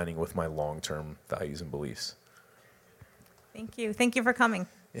aligning with my long-term values and beliefs. Thank you. Thank you for coming.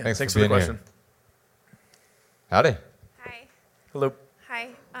 Yeah, Thanks for for the being question. here. Howdy. Hi. Hello.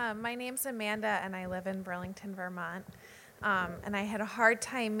 Hi. My name's Amanda, and I live in Burlington, Vermont. And I had a hard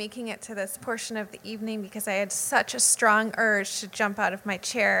time making it to this portion of the evening because I had such a strong urge to jump out of my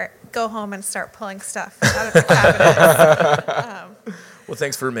chair, go home, and start pulling stuff out of the cabinets. Well,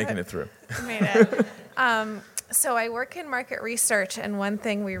 thanks for making it through. Made it. So I work in market research, and one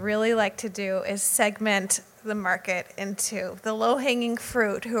thing we really like to do is segment the market into the low-hanging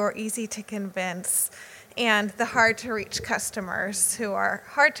fruit who are easy to convince and the hard-to-reach customers who are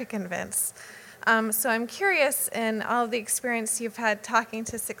hard to convince. So I'm curious, in all of the experience you've had talking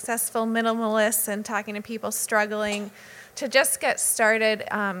to successful minimalists and talking to people struggling to just get started,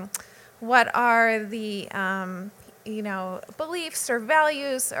 what are the beliefs or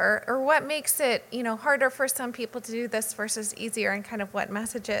values or what makes it harder for some people to do this versus easier, and kind of what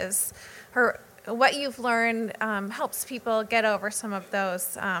messages or what you've learned helps people get over some of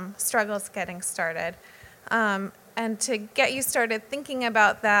those struggles getting started. And to get you started thinking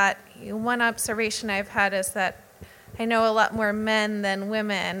about that, one observation I've had is that I know a lot more men than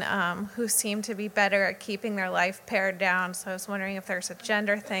women who seem to be better at keeping their life pared down. So I was wondering if there's a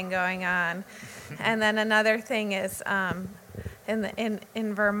gender thing going on. And then another thing is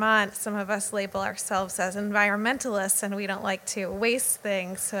in Vermont, some of us label ourselves as environmentalists, and we don't like to waste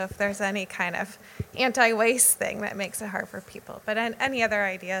things. So if there's any kind of anti-waste thing, that makes it hard for people. But any other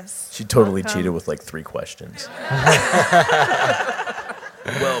ideas? She totally Welcome. cheated with like 3 questions.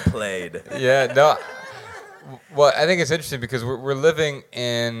 Well played. Yeah, no. Well, I think it's interesting because we're living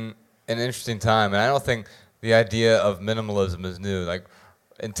in an interesting time, and I don't think the idea of minimalism is new. Like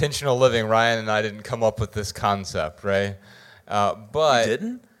intentional living, Ryan and I didn't come up with this concept, right? But You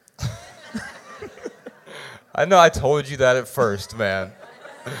didn't? I know I told you that at first, man.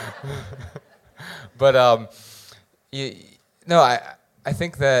 But I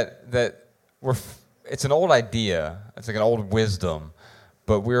think that it's an old idea. It's like an old wisdom,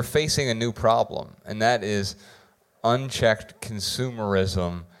 but we're facing a new problem, and that is unchecked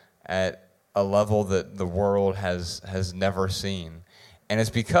consumerism at a level that the world has never seen. And it's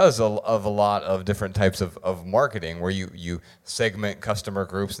because of a lot of different types of marketing where you segment customer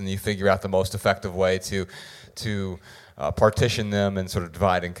groups and you figure out the most effective way to partition them and sort of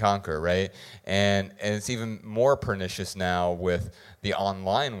divide and conquer, right? And it's even more pernicious now with the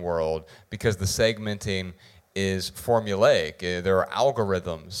online world because the segmenting is formulaic. There are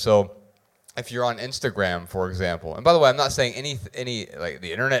algorithms. So if you're on Instagram, for example, and by the way, I'm not saying any like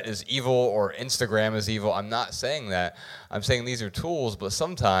the internet is evil or Instagram is evil. I'm not saying that. I'm saying these are tools, but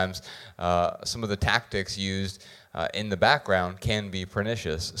sometimes some of the tactics used in the background can be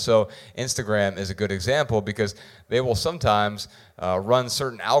pernicious. So Instagram is a good example because they will sometimes run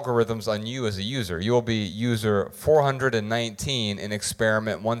certain algorithms on you as a user. You will be user 419 in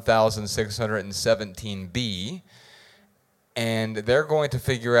experiment 1617B, and they're going to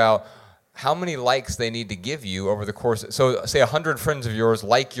figure out how many likes they need to give you over the course. So say 100 friends of yours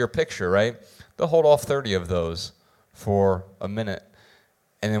like your picture, right? They'll hold off 30 of those for a minute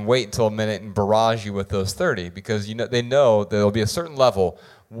and then wait until a minute and barrage you with those 30 because they know there'll be a certain level,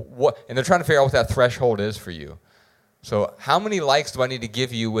 and they're trying to figure out what that threshold is for you. So how many likes do I need to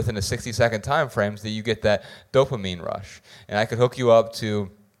give you within a 60-second time frame so that you get that dopamine rush? And I could hook you up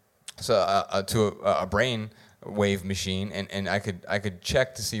to a brain wave machine, and I could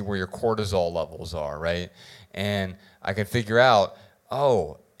check to see where your cortisol levels are, right? And I could figure out,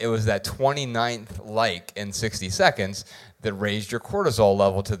 it was that 29th like in 60 seconds that raised your cortisol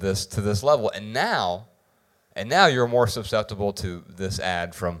level to this level, and now you're more susceptible to this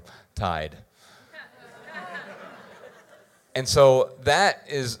ad from Tide. And so that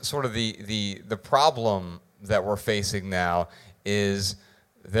is sort of the problem that we're facing now is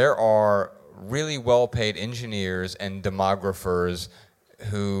there are really well-paid engineers and demographers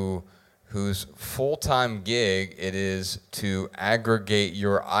whose full-time gig it is to aggregate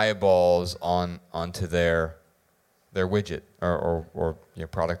your eyeballs onto their widget or your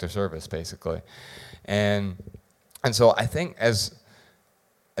product or service, basically. And so I think as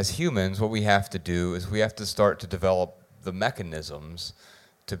humans, what we have to do is we have to start to develop the mechanisms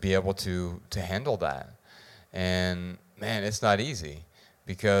to be able to handle that. And man, it's not easy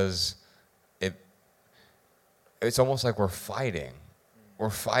because it's almost like we're fighting. We're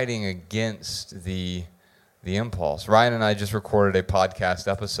fighting against the impulse. Ryan and I just recorded a podcast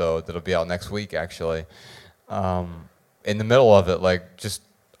episode that'll be out next week, actually. In the middle of it, like just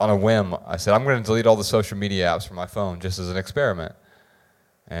on a whim, I said, I'm going to delete all the social media apps from my phone just as an experiment.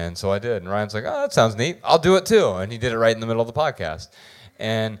 And so I did. And Ryan's like, that sounds neat. I'll do it too. And he did it right in the middle of the podcast.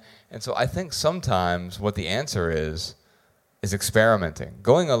 And so I think sometimes what the answer is experimenting,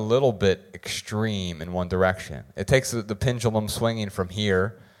 going a little bit extreme in one direction. It takes the pendulum swinging from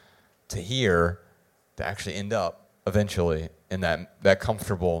here to actually end up eventually in that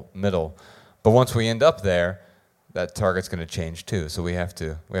comfortable middle. But once we end up there, that target's going to change too. So we have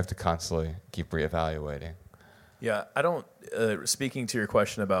to constantly keep reevaluating. Yeah, I don't. Speaking to your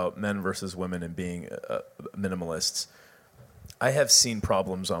question about men versus women and being minimalists, I have seen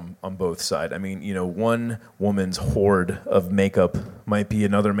problems on both sides. I mean, one woman's hoard of makeup might be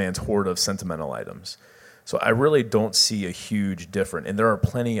another man's hoard of sentimental items. So I really don't see a huge difference. And there are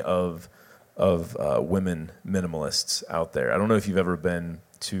plenty of women minimalists out there. I don't know if you've ever been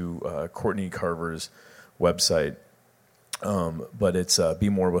to Courtney Carver's website, but it's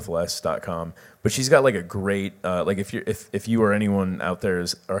BeMoreWithLess.com. But she's got like a great if you or anyone out there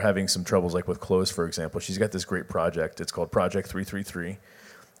are having some troubles like with clothes, for example, she's got this great project. It's called Project 333,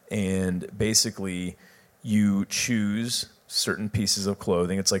 and basically you choose certain pieces of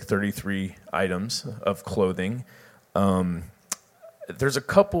clothing. It's like 33 items of clothing. There's a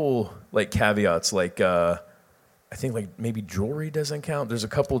couple like caveats, like I think like maybe jewelry doesn't count. There's a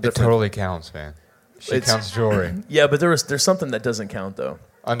couple different. It totally counts, man. She counts jewelry. Yeah, but there's something that doesn't count though.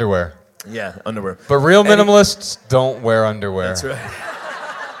 Underwear. Yeah, underwear. But real minimalists don't wear underwear. That's right.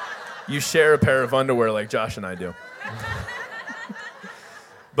 You share a pair of underwear like Josh and I do.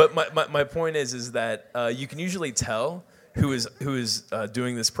 But my point is that you can usually tell who is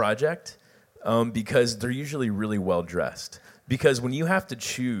doing this project because they're usually really well dressed. Because when you have to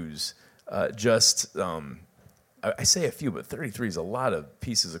choose I say a few, but 33 is a lot of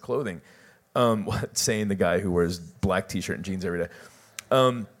pieces of clothing. Saying the guy who wears black t-shirt and jeans every day.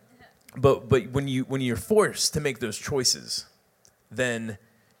 But when you're forced to make those choices, then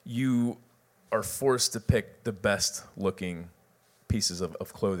you are forced to pick the best looking pieces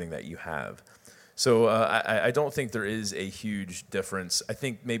of clothing that you have. So I don't think there is a huge difference. I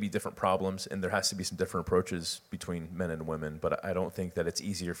think maybe different problems, and there has to be some different approaches between men and women, but I don't think that it's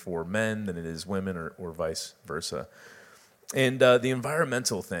easier for men than it is women or vice versa. And the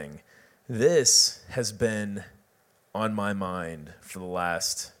environmental thing, this has been on my mind for the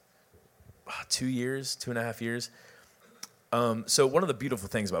last 2.5 years. So one of the beautiful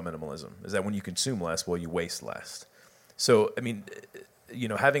things about minimalism is that when you consume less, well, you waste less. So, I mean,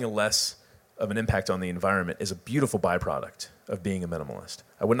 having a less of an impact on the environment is a beautiful byproduct of being a minimalist.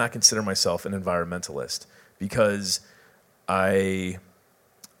 I would not consider myself an environmentalist because I'll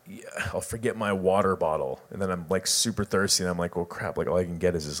forget my water bottle, and then I'm like super thirsty, and I'm like, well, crap, like all I can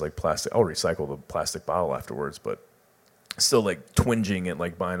get is this like plastic. I'll recycle the plastic bottle afterwards, but still like twinging at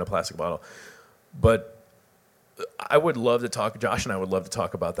like buying a plastic bottle. But I would love to talk, Josh and I would love to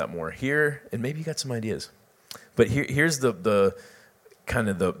talk about that more here, and maybe you got some ideas. But here's the kind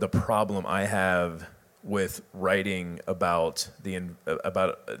of the problem I have with writing about the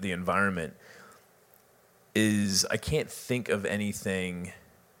environment is I can't think of anything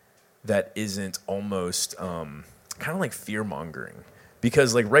that isn't almost kind of like fear-mongering.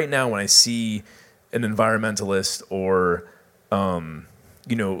 Because like right now when I see an environmentalist or an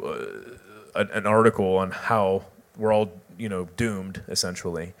article on how we're all doomed,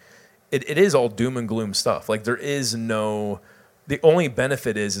 essentially, it is all doom and gloom stuff. Like there is no, the only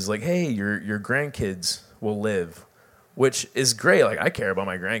benefit is like, hey, your grandkids will live, which is great. Like I care about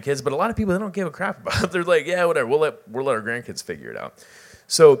my grandkids, but a lot of people, they don't give a crap about it. They're like, yeah, whatever, we'll let our grandkids figure it out.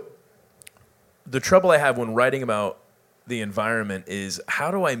 So the trouble I have when writing about the environment is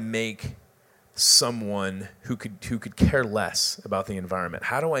how do I make someone who could care less about the environment,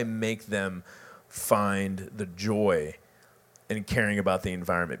 how do I make them find the joy in caring about the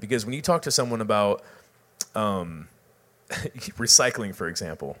environment? Because when you talk to someone about recycling, for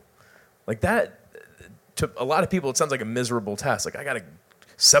example, like that, to a lot of people, it sounds like a miserable task. Like I got to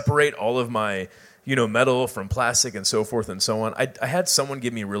separate all of my metal from plastic and so forth and so on. I had someone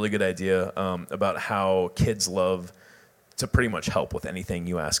give me a really good idea about how kids love to pretty much help with anything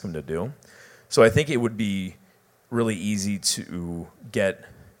you ask them to do. So I think it would be really easy to get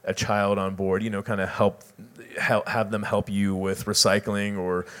a child on board, kind of have them help you with recycling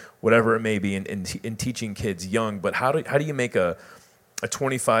or whatever it may be in teaching kids young. But how do you make a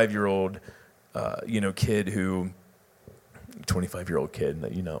 25-year-old kid who 25-year-old kid,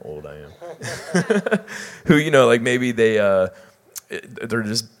 that how old I am, who like maybe they're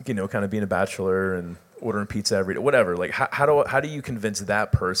just kind of being a bachelor and ordering pizza every day, whatever. Like how do you convince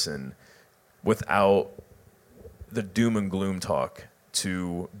that person without the doom and gloom talk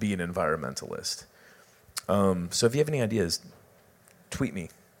to be an environmentalist? So if you have any ideas, tweet me.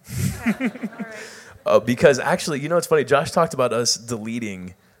 Because actually, it's funny. Josh talked about us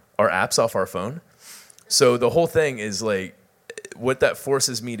deleting our apps off our phone. So the whole thing is like, what that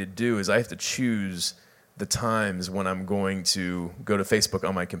forces me to do is I have to choose the times when I'm going to go to Facebook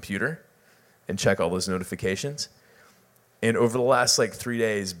on my computer and check all those notifications. And over the last 3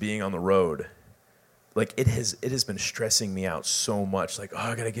 days being on the road, it has been stressing me out so much. Like,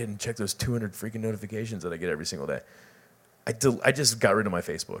 I gotta get and check those 200 freaking notifications that I get every single day. I just got rid of my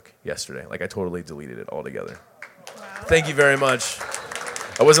Facebook yesterday. I totally deleted it altogether. Wow. Thank you very much.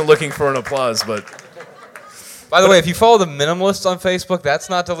 I wasn't looking for an applause, but. By the way, if you follow the minimalists on Facebook, that's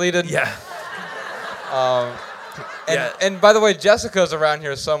not deleted. Yeah. And by the way, Jessica's around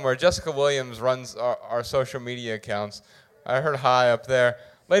here somewhere. Jessica Williams runs our social media accounts. I heard hi up there.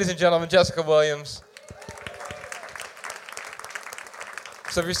 Ladies and gentlemen, Jessica Williams.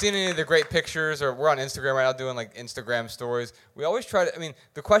 So if you're seeing any of the great pictures, or we're on Instagram right now doing Instagram stories, we always try to,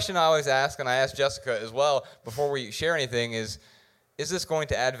 the question I always ask, and I ask Jessica as well before we share anything is this going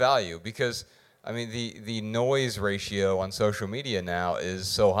to add value? Because, the noise ratio on social media now is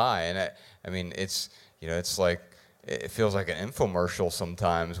so high, and it's, it's like, it feels like an infomercial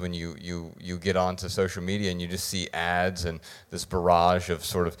sometimes when you get onto social media and you just see ads and this barrage of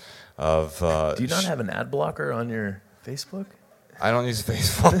sort of Do you not have an ad blocker on your Facebook? I don't use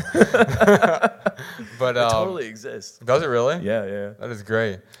Facebook. But It totally exists. does it really? Yeah. That is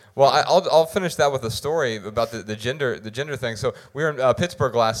great. Well, I'll finish that with a story about the gender thing. So we were in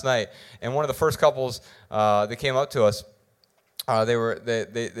Pittsburgh last night, and one of the first couples that came up to us,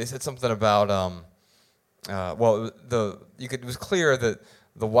 they said something about it was clear that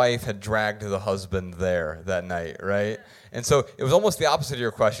the wife had dragged the husband there that night, right? And so it was almost the opposite of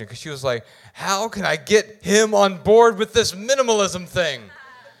your question, because she was like, how can I get him on board with this minimalism thing?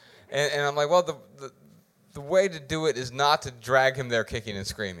 And I'm like, well, the way to do it is not to drag him there kicking and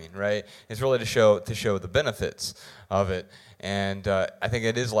screaming, right? It's really to show the benefits of it. And I think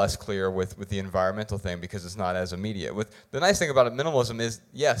it is less clear with the environmental thing, because it's not as immediate. With the nice thing about minimalism is,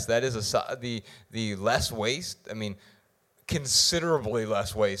 yes, that is the less waste. I mean, considerably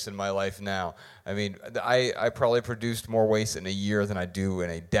less waste in my life now. I mean, I probably produced more waste in a year than I do in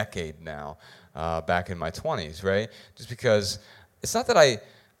a decade now, back in my 20s, right? Just because it's not that I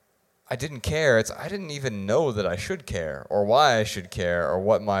didn't care. It's I didn't even know that I should care, or why I should care, or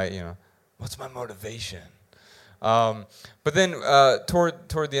what's my motivation. But then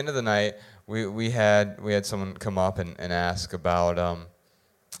toward the end of the night, we had someone come up and ask about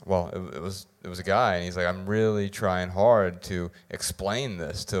it was a guy, and he's like, I'm really trying hard to explain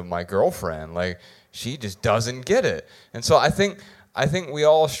this to my girlfriend. Like, she just doesn't get it. And so I think we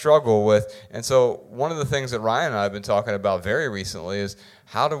all struggle with, and so one of the things that Ryan and I have been talking about very recently is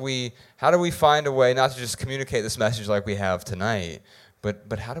how do we find a way not to just communicate this message like we have tonight,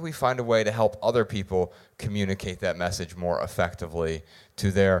 but how do we find a way to help other people communicate that message more effectively to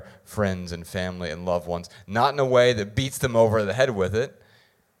their friends and family and loved ones, not in a way that beats them over the head with it,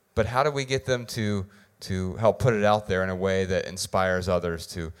 but how do we get them to help put it out there in a way that inspires others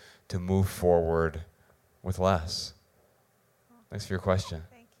to move forward with less? Thanks for your question.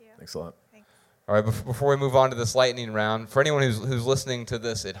 Thank you. Thanks a lot. Thanks. All right, before we move on to this lightning round, for anyone who's listening to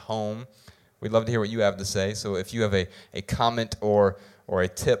this at home, we'd love to hear what you have to say. So if you have a comment or a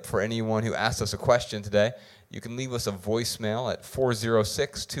tip for anyone who asked us a question today, you can leave us a voicemail at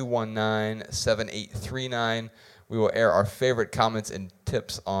 406-219-7839. We will air our favorite comments and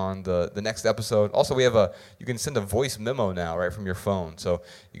tips on the next episode. Also, you can send a voice memo now right from your phone. So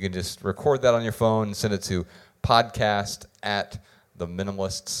you can just record that on your phone and send it to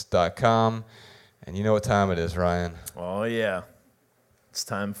podcast@theminimalists.com. And you know what time it is, Ryan? Oh, yeah. It's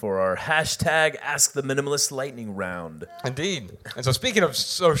time for our hashtag Ask the Minimalist lightning round. Indeed. And so speaking of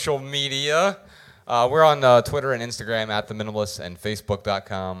social media, we're on Twitter and Instagram @theminimalists and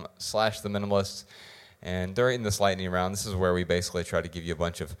facebook.com/theminimalists. And during this lightning round, this is where we basically try to give you a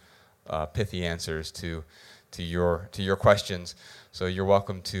bunch of pithy answers to your questions. So you're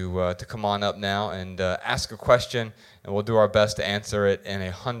welcome to come on up now and ask a question, and we'll do our best to answer it in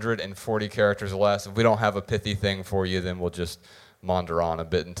 140 characters or less. If we don't have a pithy thing for you, then we'll just maunder on a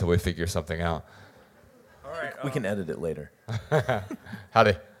bit until we figure something out. All right. We can edit it later.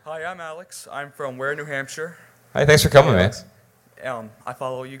 Howdy. Hi, I'm Alex. I'm from Ware, New Hampshire. Hey, thanks for coming, man. I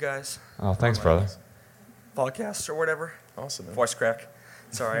follow you guys. Oh, thanks, brother. Podcasts or whatever. Awesome, man. Voice crack.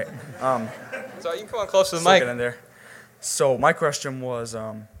 It's all right. So you can come on close to the Still mic. get in there. So my question was,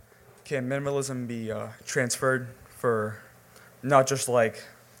 can minimalism be transferred for not just like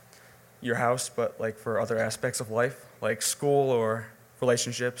your house, but like for other aspects of life, like school or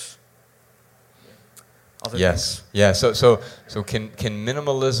relationships? Other Yes. things? Yeah. So can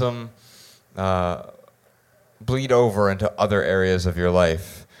minimalism bleed over into other areas of your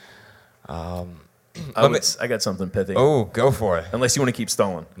life? I got something pithy. Oh, go for it. Unless you want to keep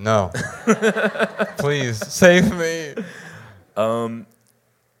stalling. No. Please, save me.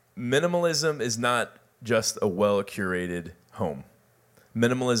 Minimalism is not just a well-curated home.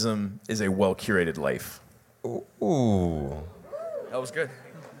 Minimalism is a well-curated life. Ooh. That was good.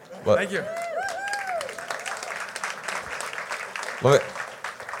 What? Thank you.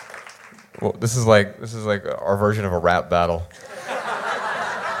 Well, this is like our version of a rap battle.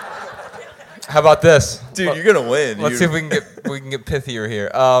 How about this? Dude, you're going to win. Let's see if we can get pithier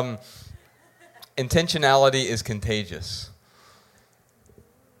here. Intentionality is contagious.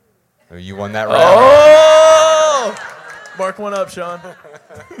 Oh, you won that round. Oh! Mark one up, Sean.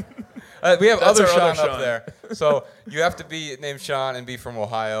 We have That's other our Sean other up Sean. there. So you have to be named Sean and be from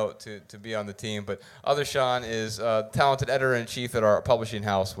Ohio to be on the team. But other Sean is a talented editor-in-chief at our publishing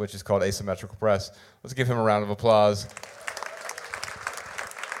house, which is called Asymmetrical Press. Let's give him a round of applause.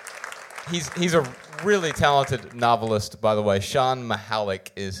 He's a really talented novelist, by the way. Sean Mahalik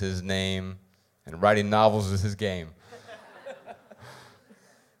is his name, and writing novels is his game.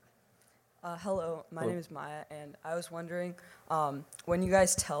 Hello, my name is Maya, and I was wondering, when you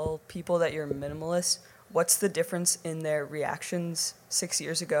guys tell people that you're a minimalist, what's the difference in their reactions 6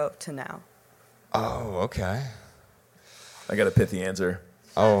 years ago to now? Oh, okay. I got a pithy answer.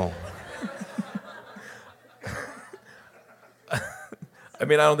 Oh. I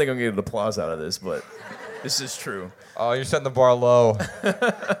mean, I don't think I'm going to get an applause out of this, but this is true. Oh, you're setting the bar low.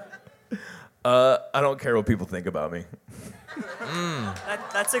 I don't care what people think about me.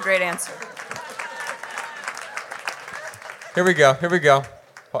 That's a great answer. Here we go.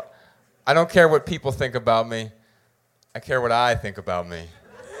 I don't care what people think about me. I care what I think about me.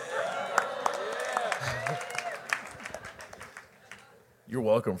 You're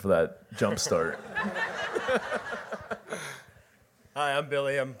welcome for that jump start. Hi, I'm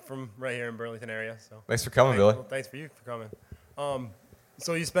Billy. I'm from right here in Burlington area. So Thanks for coming, Billy. Well, thanks for you for coming.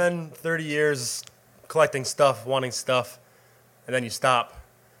 So you spend 30 years collecting stuff, wanting stuff, and then you stop.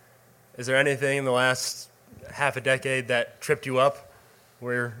 Is there anything in the last half a decade that tripped you up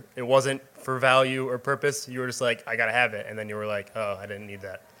where it wasn't for value or purpose? You were just like, I gotta have it, and then you were like, oh, I didn't need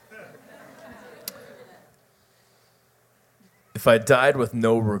that. If I died with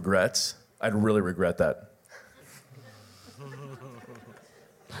no regrets, I'd really regret that.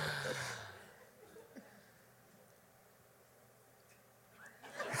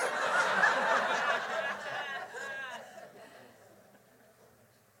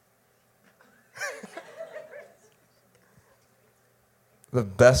 The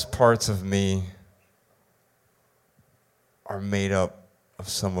best parts of me are made up of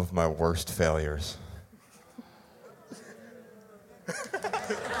some of my worst failures.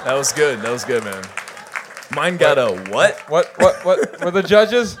 That was good, man. Mine got a what? What were the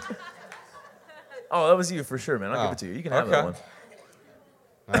judges? Oh, that was you for sure, man. I'll give it to you. You can have that one.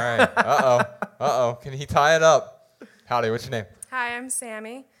 All right. Uh-oh. Can he tie it up? Howdy, what's your name? Hi, I'm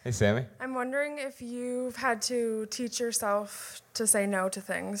Sammy. Hey, Sammy. I'm wondering if you've had to teach yourself to say no to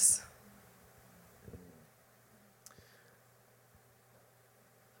things.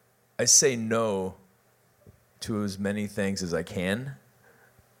 I say no to as many things as I can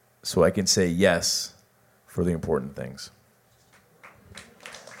so I can say yes for the important things.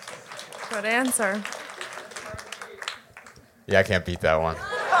 Good answer. Yeah, I can't beat that one.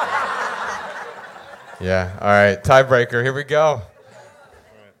 Yeah, all right. Tiebreaker, here we go.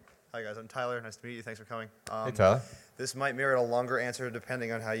 Hi, guys. I'm Tyler. Nice to meet you. Thanks for coming. Hey, Tyler. This might merit a longer answer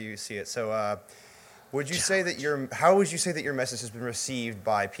depending on how you see it. So, would you say that how would you say that your message has been received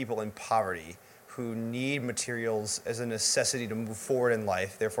by people in poverty who need materials as a necessity to move forward in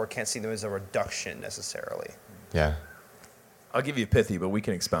life, therefore can't see them as a reduction necessarily? Yeah. I'll give you a pithy, but we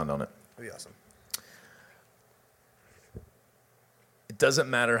can expound on it. That'd be awesome. It doesn't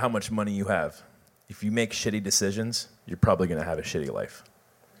matter how much money you have. If you make shitty decisions, you're probably going to have a shitty life.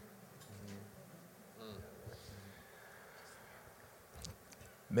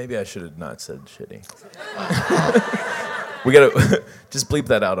 Maybe I should have not said shitty. We got to just bleep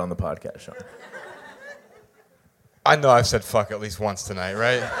that out on the podcast, Sean. I know I've said fuck at least once tonight,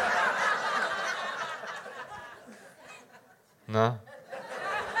 right? No?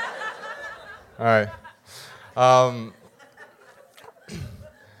 All right.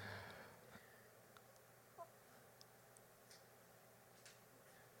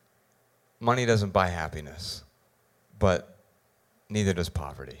 Money doesn't buy happiness, but neither does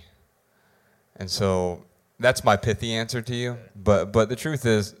poverty. And so that's my pithy answer to you. But the truth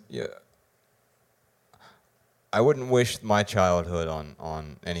is, yeah, I wouldn't wish my childhood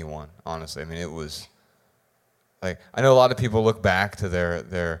on anyone, honestly. I mean, it was like, I know a lot of people look back to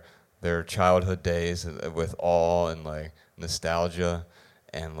their childhood days with awe and like nostalgia,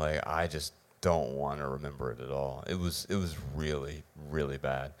 and like I just don't want to remember it at all. It was really, really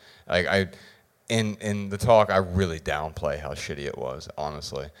bad. Like in the talk, I really downplay how shitty it was,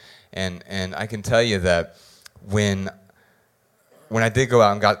 honestly. And I can tell you that when I did go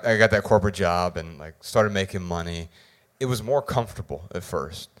out and I got that corporate job and like started making money, it was more comfortable at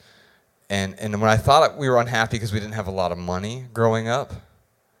first. And when I thought we were unhappy because we didn't have a lot of money growing up,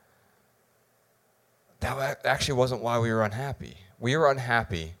 that actually wasn't why we were unhappy. We were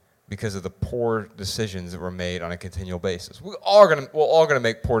unhappy because of the poor decisions that were made on a continual basis. We're all gonna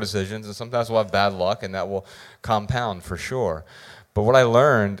make poor decisions, and sometimes we'll have bad luck, and that will compound for sure. But what I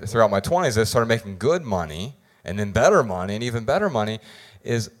learned throughout my 20s, as I started making good money, and then better money, and even better money,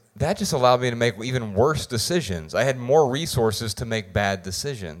 is that just allowed me to make even worse decisions. I had more resources to make bad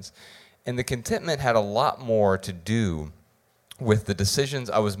decisions. And the contentment had a lot more to do with the decisions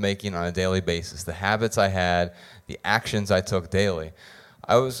I was making on a daily basis, the habits I had, the actions I took daily.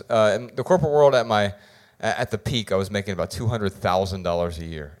 I was in the corporate world at the peak. I was making about $200,000 a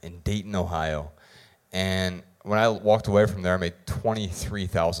year in Dayton, Ohio, and when I walked away from there, I made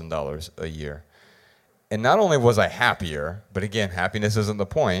 $23,000 a year. And not only was I happier, but again, happiness isn't the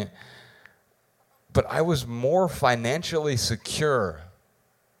point, but I was more financially secure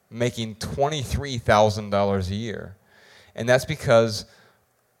making $23,000 a year. And that's because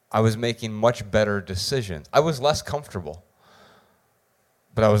I was making much better decisions. I was less comfortable,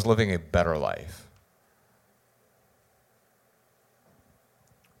 but I was living a better life.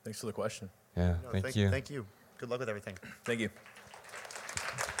 Thanks for the question. Yeah, No, thank you. Thank you. Good luck with everything. Thank you.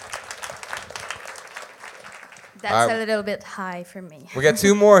 That's All right. a little bit high for me. We got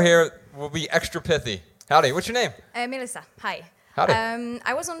two more here. We'll be extra pithy. Howdy, what's your name? Melissa, hi. Howdy.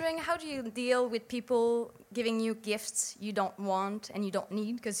 I was wondering, how do you deal with people giving you gifts you don't want and you don't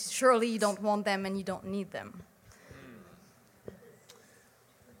need? Because surely you don't want them and you don't need them.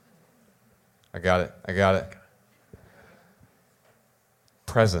 I got it.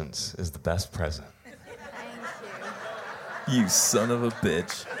 Presence is the best present. You son of a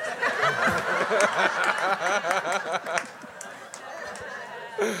bitch.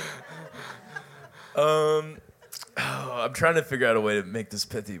 I'm trying to figure out a way to make this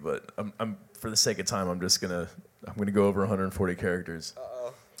pithy, but I'm for the sake of time, I'm gonna go over 140 characters.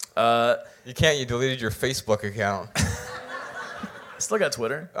 You can't. You deleted your Facebook account. Still got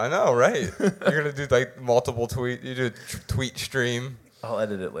Twitter. I know, right? You're gonna do like multiple tweet. You do a tweet stream. I'll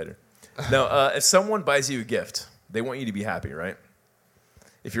edit it later. No, if someone buys you a gift, they want you to be happy, right?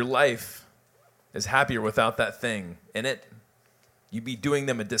 If your life is happier without that thing in it, you'd be doing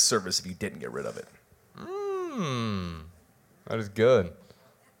them a disservice if you didn't get rid of it. That is good.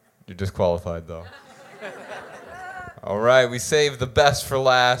 You're disqualified, though. All right, we saved the best for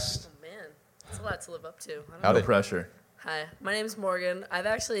last. Oh, man, that's a lot to live up to. I don't Howdy. No pressure. Hi, my name's Morgan. I've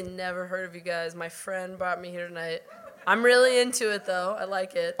actually never heard of you guys. My friend brought me here tonight. I'm really into it, though. I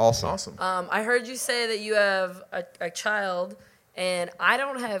like it. Awesome. I heard you say that you have a child, and I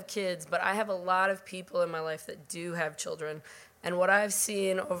don't have kids, but I have a lot of people in my life that do have children. And what I've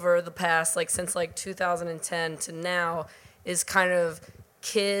seen over the past, like since like 2010 to now, is kind of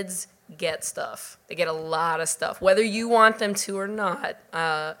kids get stuff. They get a lot of stuff. Whether you want them to or not,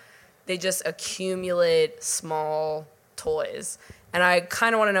 they just accumulate small toys. And I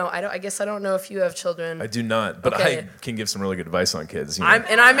kind of want to know, I guess I don't know if you have children. I do not, but Okay. I can give some really good advice on kids. You know.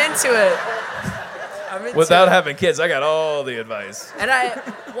 I'm into it. Without having kids, I got all the advice. And I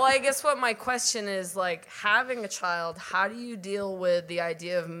guess what my question is, like, having a child, how do you deal with the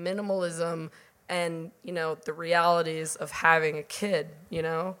idea of minimalism and, you know, the realities of having a kid, you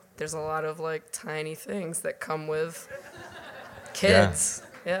know? There's a lot of, like, tiny things that come with kids.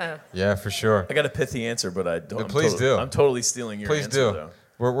 Yeah. Yeah, for sure. I got a pithy answer, but I don't. Please do. I'm totally stealing your Please answer, do. though.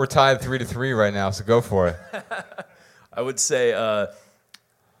 We're tied 3-3 right now, so go for it. I would say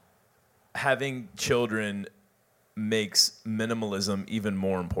having children makes minimalism even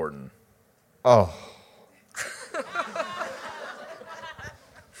more important. Oh.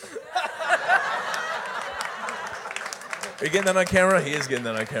 Are you getting that on camera? He is getting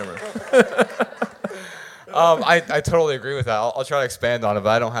that on camera. I totally agree with that. I'll try to expand on it,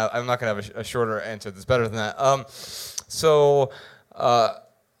 but I'm not gonna have a shorter answer that's better than that.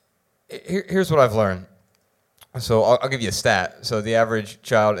 Here's what I've learned. So I'll give you a stat. So the average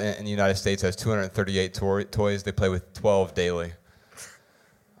child in the United States has 238 toys. They play with 12 daily,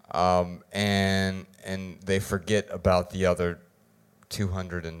 and they forget about the other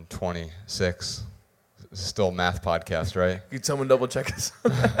 226. This is still a math podcast, right? Could someone double check us?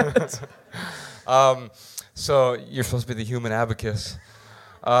 So you're supposed to be the human abacus.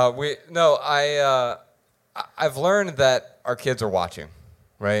 I've learned that our kids are watching,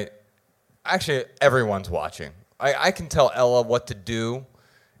 right? Actually, everyone's watching. I can tell Ella what to do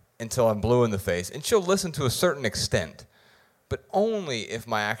until I'm blue in the face, and she'll listen to a certain extent, but only if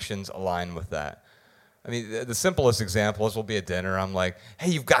my actions align with that. I mean, the simplest example is we'll be at dinner. I'm like, hey,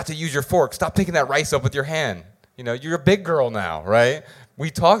 you've got to use your fork. Stop picking that rice up with your hand. You know, you're a big girl now, right?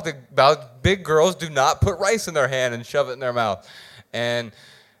 We talked about big girls do not put rice in their hand and shove it in their mouth. And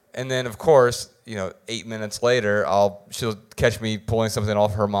then, of course, 8 minutes later, she'll catch me pulling something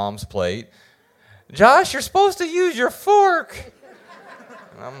off her mom's plate. Josh, you're supposed to use your fork.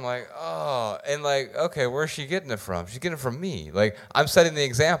 And I'm like, oh. And like, okay, where's she getting it from? She's getting it from me. Like, I'm setting the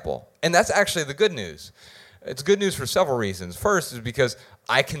example. And that's actually the good news. It's good news for several reasons. First is because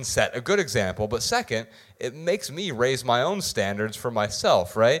I can set a good example. But second, it makes me raise my own standards for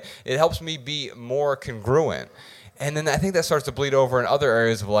myself, right? It helps me be more congruent. And then I think that starts to bleed over in other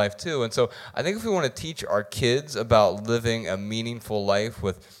areas of life too. And so I think if we want to teach our kids about living a meaningful life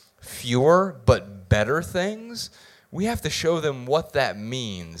with fewer but better things, we have to show them what that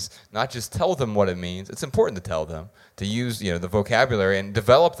means, not just tell them what it means. It's important to tell them, to use the vocabulary and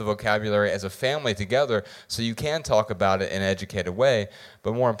develop the vocabulary as a family together so you can talk about it in an educated way,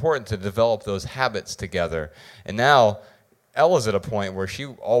 but more important, to develop those habits together. And now Ella's at a point where she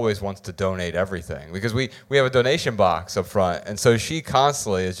always wants to donate everything because we have a donation box up front, and so she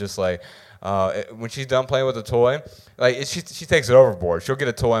constantly is just like, when she's done playing with a toy, like she takes it overboard. She'll get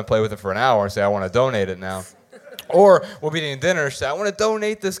a toy and play with it for an hour and say, I want to donate it now. Or we'll be eating dinner and say, I want to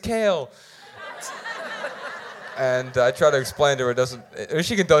donate this kale. And I try to explain to her,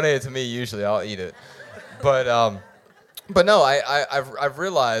 she can donate it to me usually, I'll eat it. But no, I've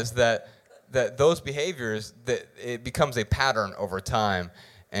realized that those behaviors, that it becomes a pattern over time.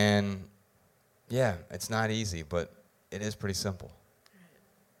 And yeah, it's not easy, but it is pretty simple.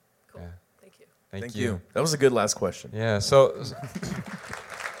 Cool. Yeah. Thank you. Thank you. That was a good last question. Yeah, so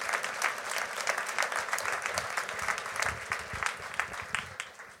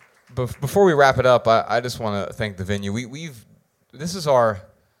before we wrap it up, I just want to thank the venue. This is our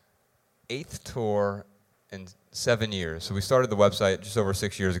 8th tour in 7 years. So we started the website just over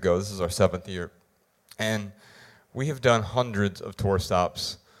 6 years ago. This is our 7th year. And we have done hundreds of tour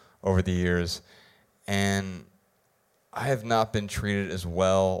stops over the years. And I have not been treated as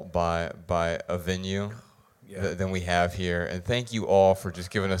well by a venue than we have here. And thank you all for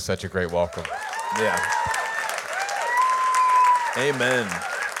just giving us such a great welcome. Yeah. Amen.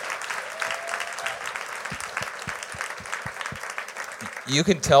 You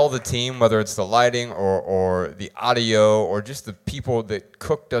can tell the team, whether it's the lighting or the audio or just the people that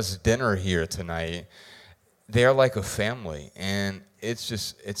cooked us dinner here tonight, they're like a family. And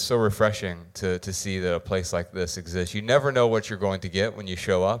it's so refreshing to see that a place like this exists. You never know what you're going to get when you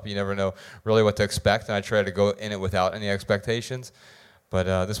show up. You never know really what to expect. And I try to go in it without any expectations.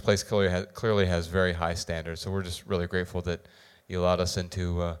 But this place clearly has very high standards. So we're just really grateful that you allowed us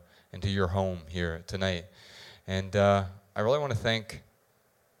into your home here tonight. And I really want to thank...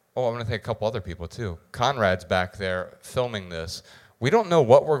 I want to thank a couple other people, too. Conrad's back there filming this. We don't know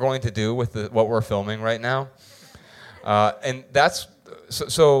what we're going to do with what we're filming right now. And that's...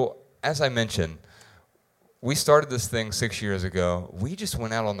 So, as I mentioned, we started this thing 6 years ago. We just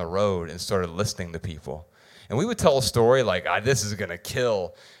went out on the road and started listening to people. And we would tell a story like, this is going to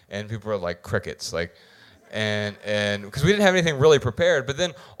kill. And people were like crickets. And because we didn't have anything really prepared. But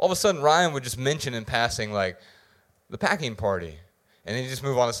then all of a sudden, Ryan would just mention in passing, like, the packing party. And then you just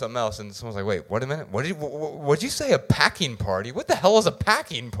move on to something else, and someone's like, wait, wait a minute, what'd you say, a packing party? What the hell is a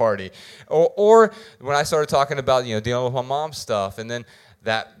packing party? Or when I started talking about, dealing with my mom's stuff, and then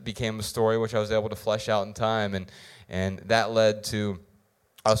that became a story which I was able to flesh out in time, and that led to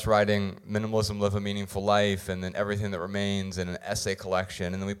us writing Minimalism, Live a Meaningful Life, and then Everything That Remains, and an essay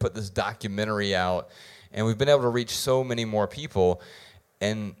collection, and then we put this documentary out, and we've been able to reach so many more people,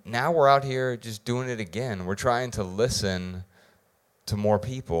 and now we're out here just doing it again. We're trying to listen to more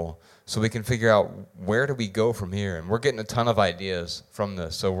people so we can figure out where do we go from here. And we're getting a ton of ideas from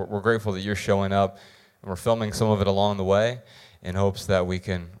this. So we're grateful that you're showing up, and we're filming some of it along the way in hopes that we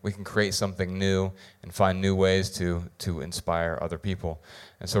can create something new and find new ways to inspire other people.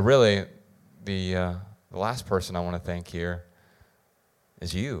 And so really, the last person I want to thank here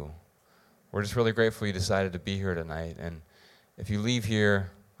is you. We're just really grateful you decided to be here tonight. And if you leave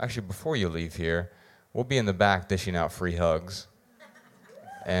here, actually before you leave here, we'll be in the back dishing out free hugs.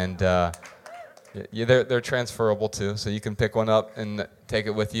 And they're transferable too, so you can pick one up and take it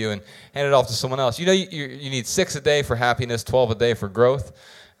with you and hand it off to someone else. You need 6 a day for happiness, 12 a day for growth.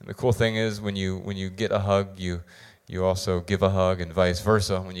 And the cool thing is when you get a hug, you also give a hug, and vice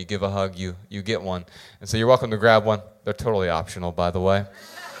versa. When you give a hug, you get one. And so you're welcome to grab one. They're totally optional, by the way.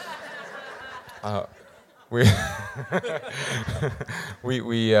 We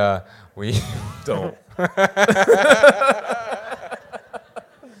don't.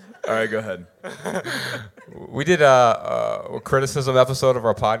 All right, go ahead. We did a criticism episode of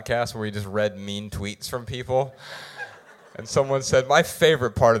our podcast where we just read mean tweets from people. And someone said, my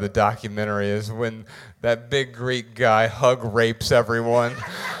favorite part of the documentary is when that big Greek guy hug rapes everyone.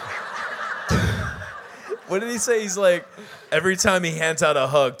 What did he say? He's like, every time he hands out a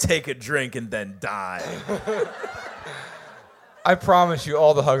hug, take a drink and then die. I promise you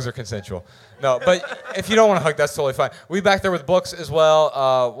all the hugs are consensual. No, but if you don't want to hug, that's totally fine. We'll be back there with books as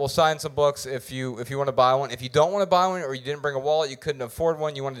well. We'll sign some books if you want to buy one. If you don't want to buy one or you didn't bring a wallet, you couldn't afford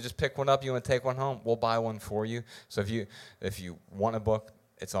one, you want to just pick one up, you want to take one home, we'll buy one for you. So if you want a book,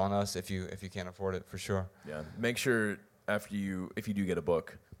 it's on us if you can't afford it, for sure. Yeah, make sure if you do get a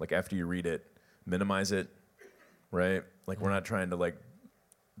book, like after you read it, minimize it, right? Like we're not trying to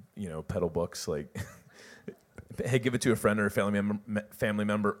peddle books. Like hey, give it to a friend or a family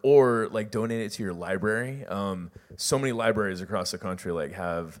member, or like donate it to your library. So many libraries across the country like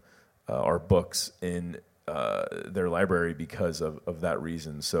have our books in their library because of that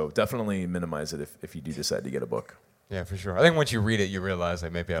reason. So definitely minimize it if you do decide to get a book. Yeah, for sure. I think once you read it, you realize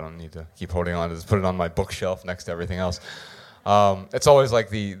like maybe I don't need to keep holding on to this. Put it on my bookshelf next to everything else. It's always like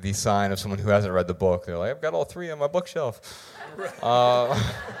the sign of someone who hasn't read the book. They're like, I've got all 3 on my bookshelf.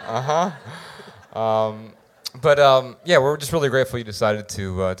 Yeah, we're just really grateful you decided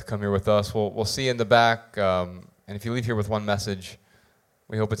to come here with us. We'll see you in the back. And if you leave here with one message,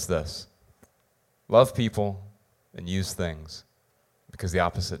 we hope it's this: love people and use things, because the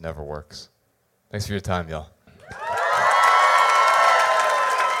opposite never works. Thanks for your time, y'all.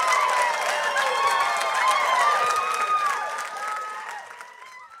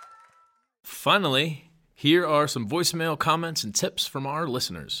 Finally, here are some voicemail comments and tips from our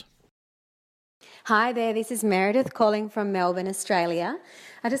listeners. Hi there, this is Meredith calling from Melbourne, Australia.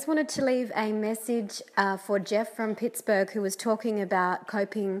 I just wanted to leave a message for Jeff from Pittsburgh, who was talking about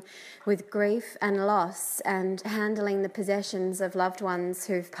coping with grief and loss and handling the possessions of loved ones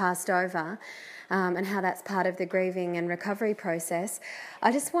who've passed over, and how that's part of the grieving and recovery process.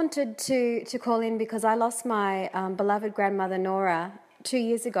 I just wanted to call in because I lost my beloved grandmother Nora 2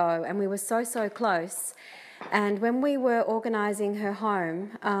 years ago, and we were so close. And when we were organising her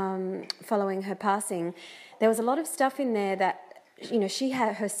home following her passing, there was a lot of stuff in there that she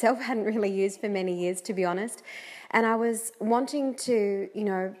herself hadn't really used for many years, to be honest. And I was wanting to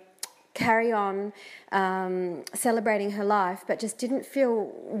carry on celebrating her life, but just didn't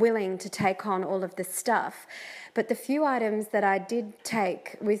feel willing to take on all of this stuff. But the few items that I did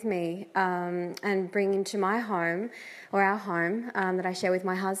take with me and bring into my home, or our home, that I share with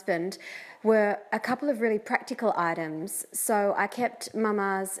my husband, were a couple of really practical items. So I kept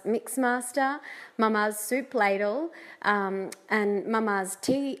Mama's mix master, Mama's soup ladle, and Mama's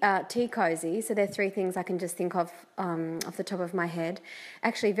tea cozy. So they're 3 things I can just think of off the top of my head.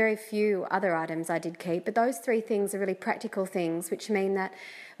 Actually, very few other items I did keep, but those 3 things are really practical things, which mean that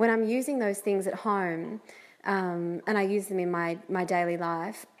when I'm using those things at home, and I use them in my daily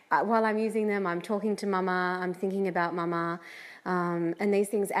life, while I'm using them, I'm talking to Mama, I'm thinking about Mama, and these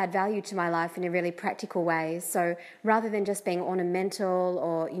things add value to my life in a really practical way. So rather than just being ornamental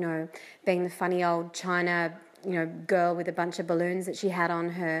or, being the funny old China, girl with a bunch of balloons that she had on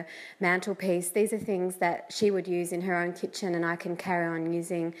her mantelpiece, these are things that she would use in her own kitchen and I can carry on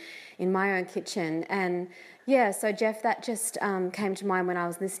using in my own kitchen. And yeah, so Jeff, that just came to mind when I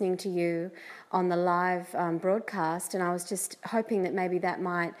was listening to you on the live broadcast, and I was just hoping that maybe that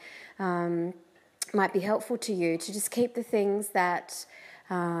might be helpful to you, to just keep the things that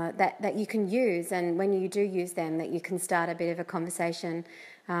you can use, and when you do use them, that you can start a bit of a conversation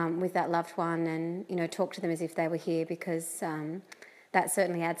with that loved one, and talk to them as if they were here, because that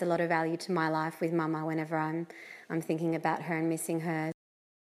certainly adds a lot of value to my life with Mama whenever I'm thinking about her and missing her.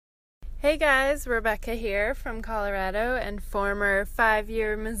 Hey guys, Rebecca here from Colorado and former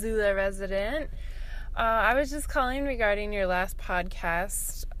 5-year Missoula resident. I was just calling regarding your last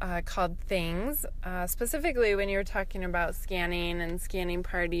podcast called Things, specifically when you were talking about scanning and scanning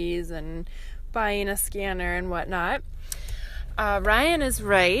parties and buying a scanner and whatnot. Ryan is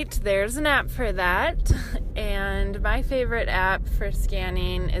right. There's an app for that, and my favorite app for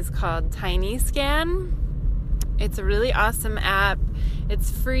scanning is called Tiny Scan. It's a really awesome app. It's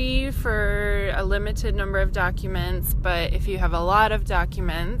free for a limited number of documents, but if you have a lot of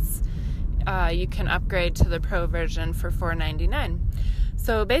documents, you can upgrade to the Pro version for $4.99.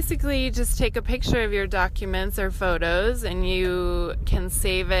 So basically, you just take a picture of your documents or photos, and you can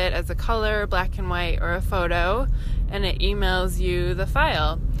save it as a color, black and white, or a photo, and it emails you the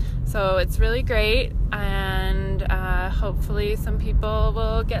file. So it's really great, and hopefully some people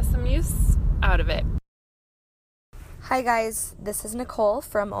will get some use out of it. Hi guys, this is Nicole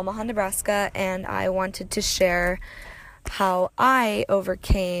from Omaha, Nebraska, and I wanted to share how I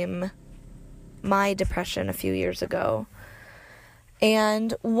overcame my depression a few years ago.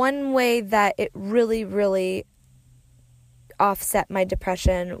 And one way that it really offset my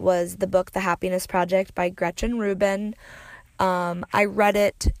depression was the book The Happiness Project by Gretchen Rubin. I read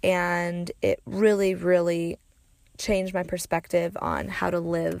it, and it really changed my perspective on how to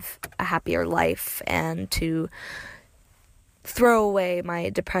live a happier life and to throw away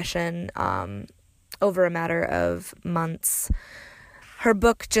my depression over a matter of months. Her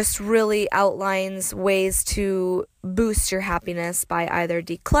book just really outlines ways to boost your happiness by either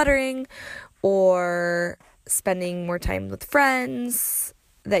decluttering or spending more time with friends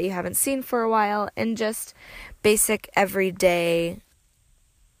that you haven't seen for a while, and just basic everyday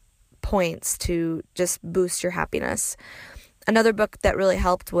points to just boost your happiness. Another book that really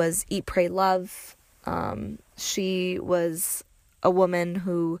helped was Eat, Pray, Love. She was a woman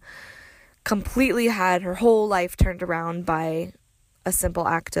who completely had her whole life turned around by a simple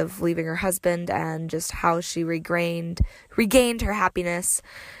act of leaving her husband, and just how she regained her happiness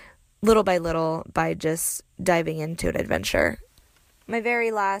little by little by just diving into an adventure. My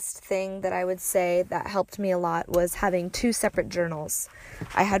very last thing that I would say that helped me a lot was having 2 separate journals.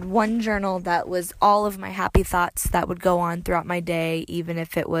 I had one journal that was all of my happy thoughts that would go on throughout my day, even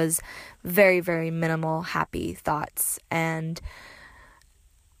if it was very, very minimal happy thoughts. And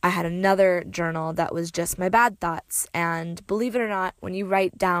I had another journal that was just my bad thoughts. And believe it or not, when you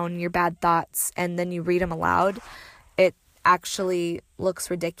write down your bad thoughts and then you read them aloud, it actually looks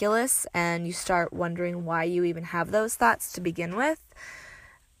ridiculous, and you start wondering why you even have those thoughts to begin with.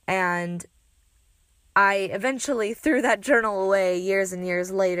 And I eventually threw that journal away years and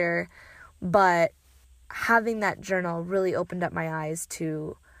years later, but having that journal really opened up my eyes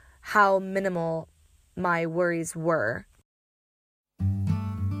to how minimal my worries were.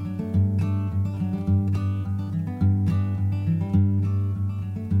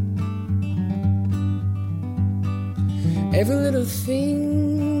 Every little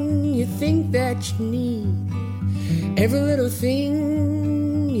thing you think that you need, every little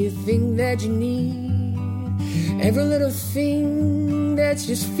thing you think that you need, every little thing that's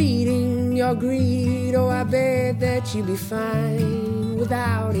just feeding your greed. Oh, I bet that you'd be fine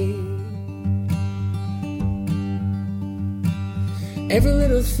without it. Every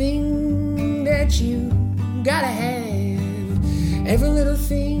little thing that you gotta have, every little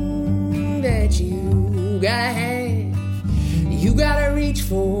thing that you gotta have, you gotta reach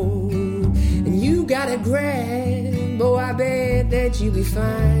for, and you gotta grab. Oh, I bet that you'll be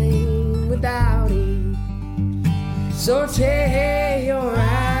fine without it. So tear your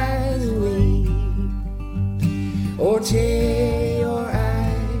eyes away, or tear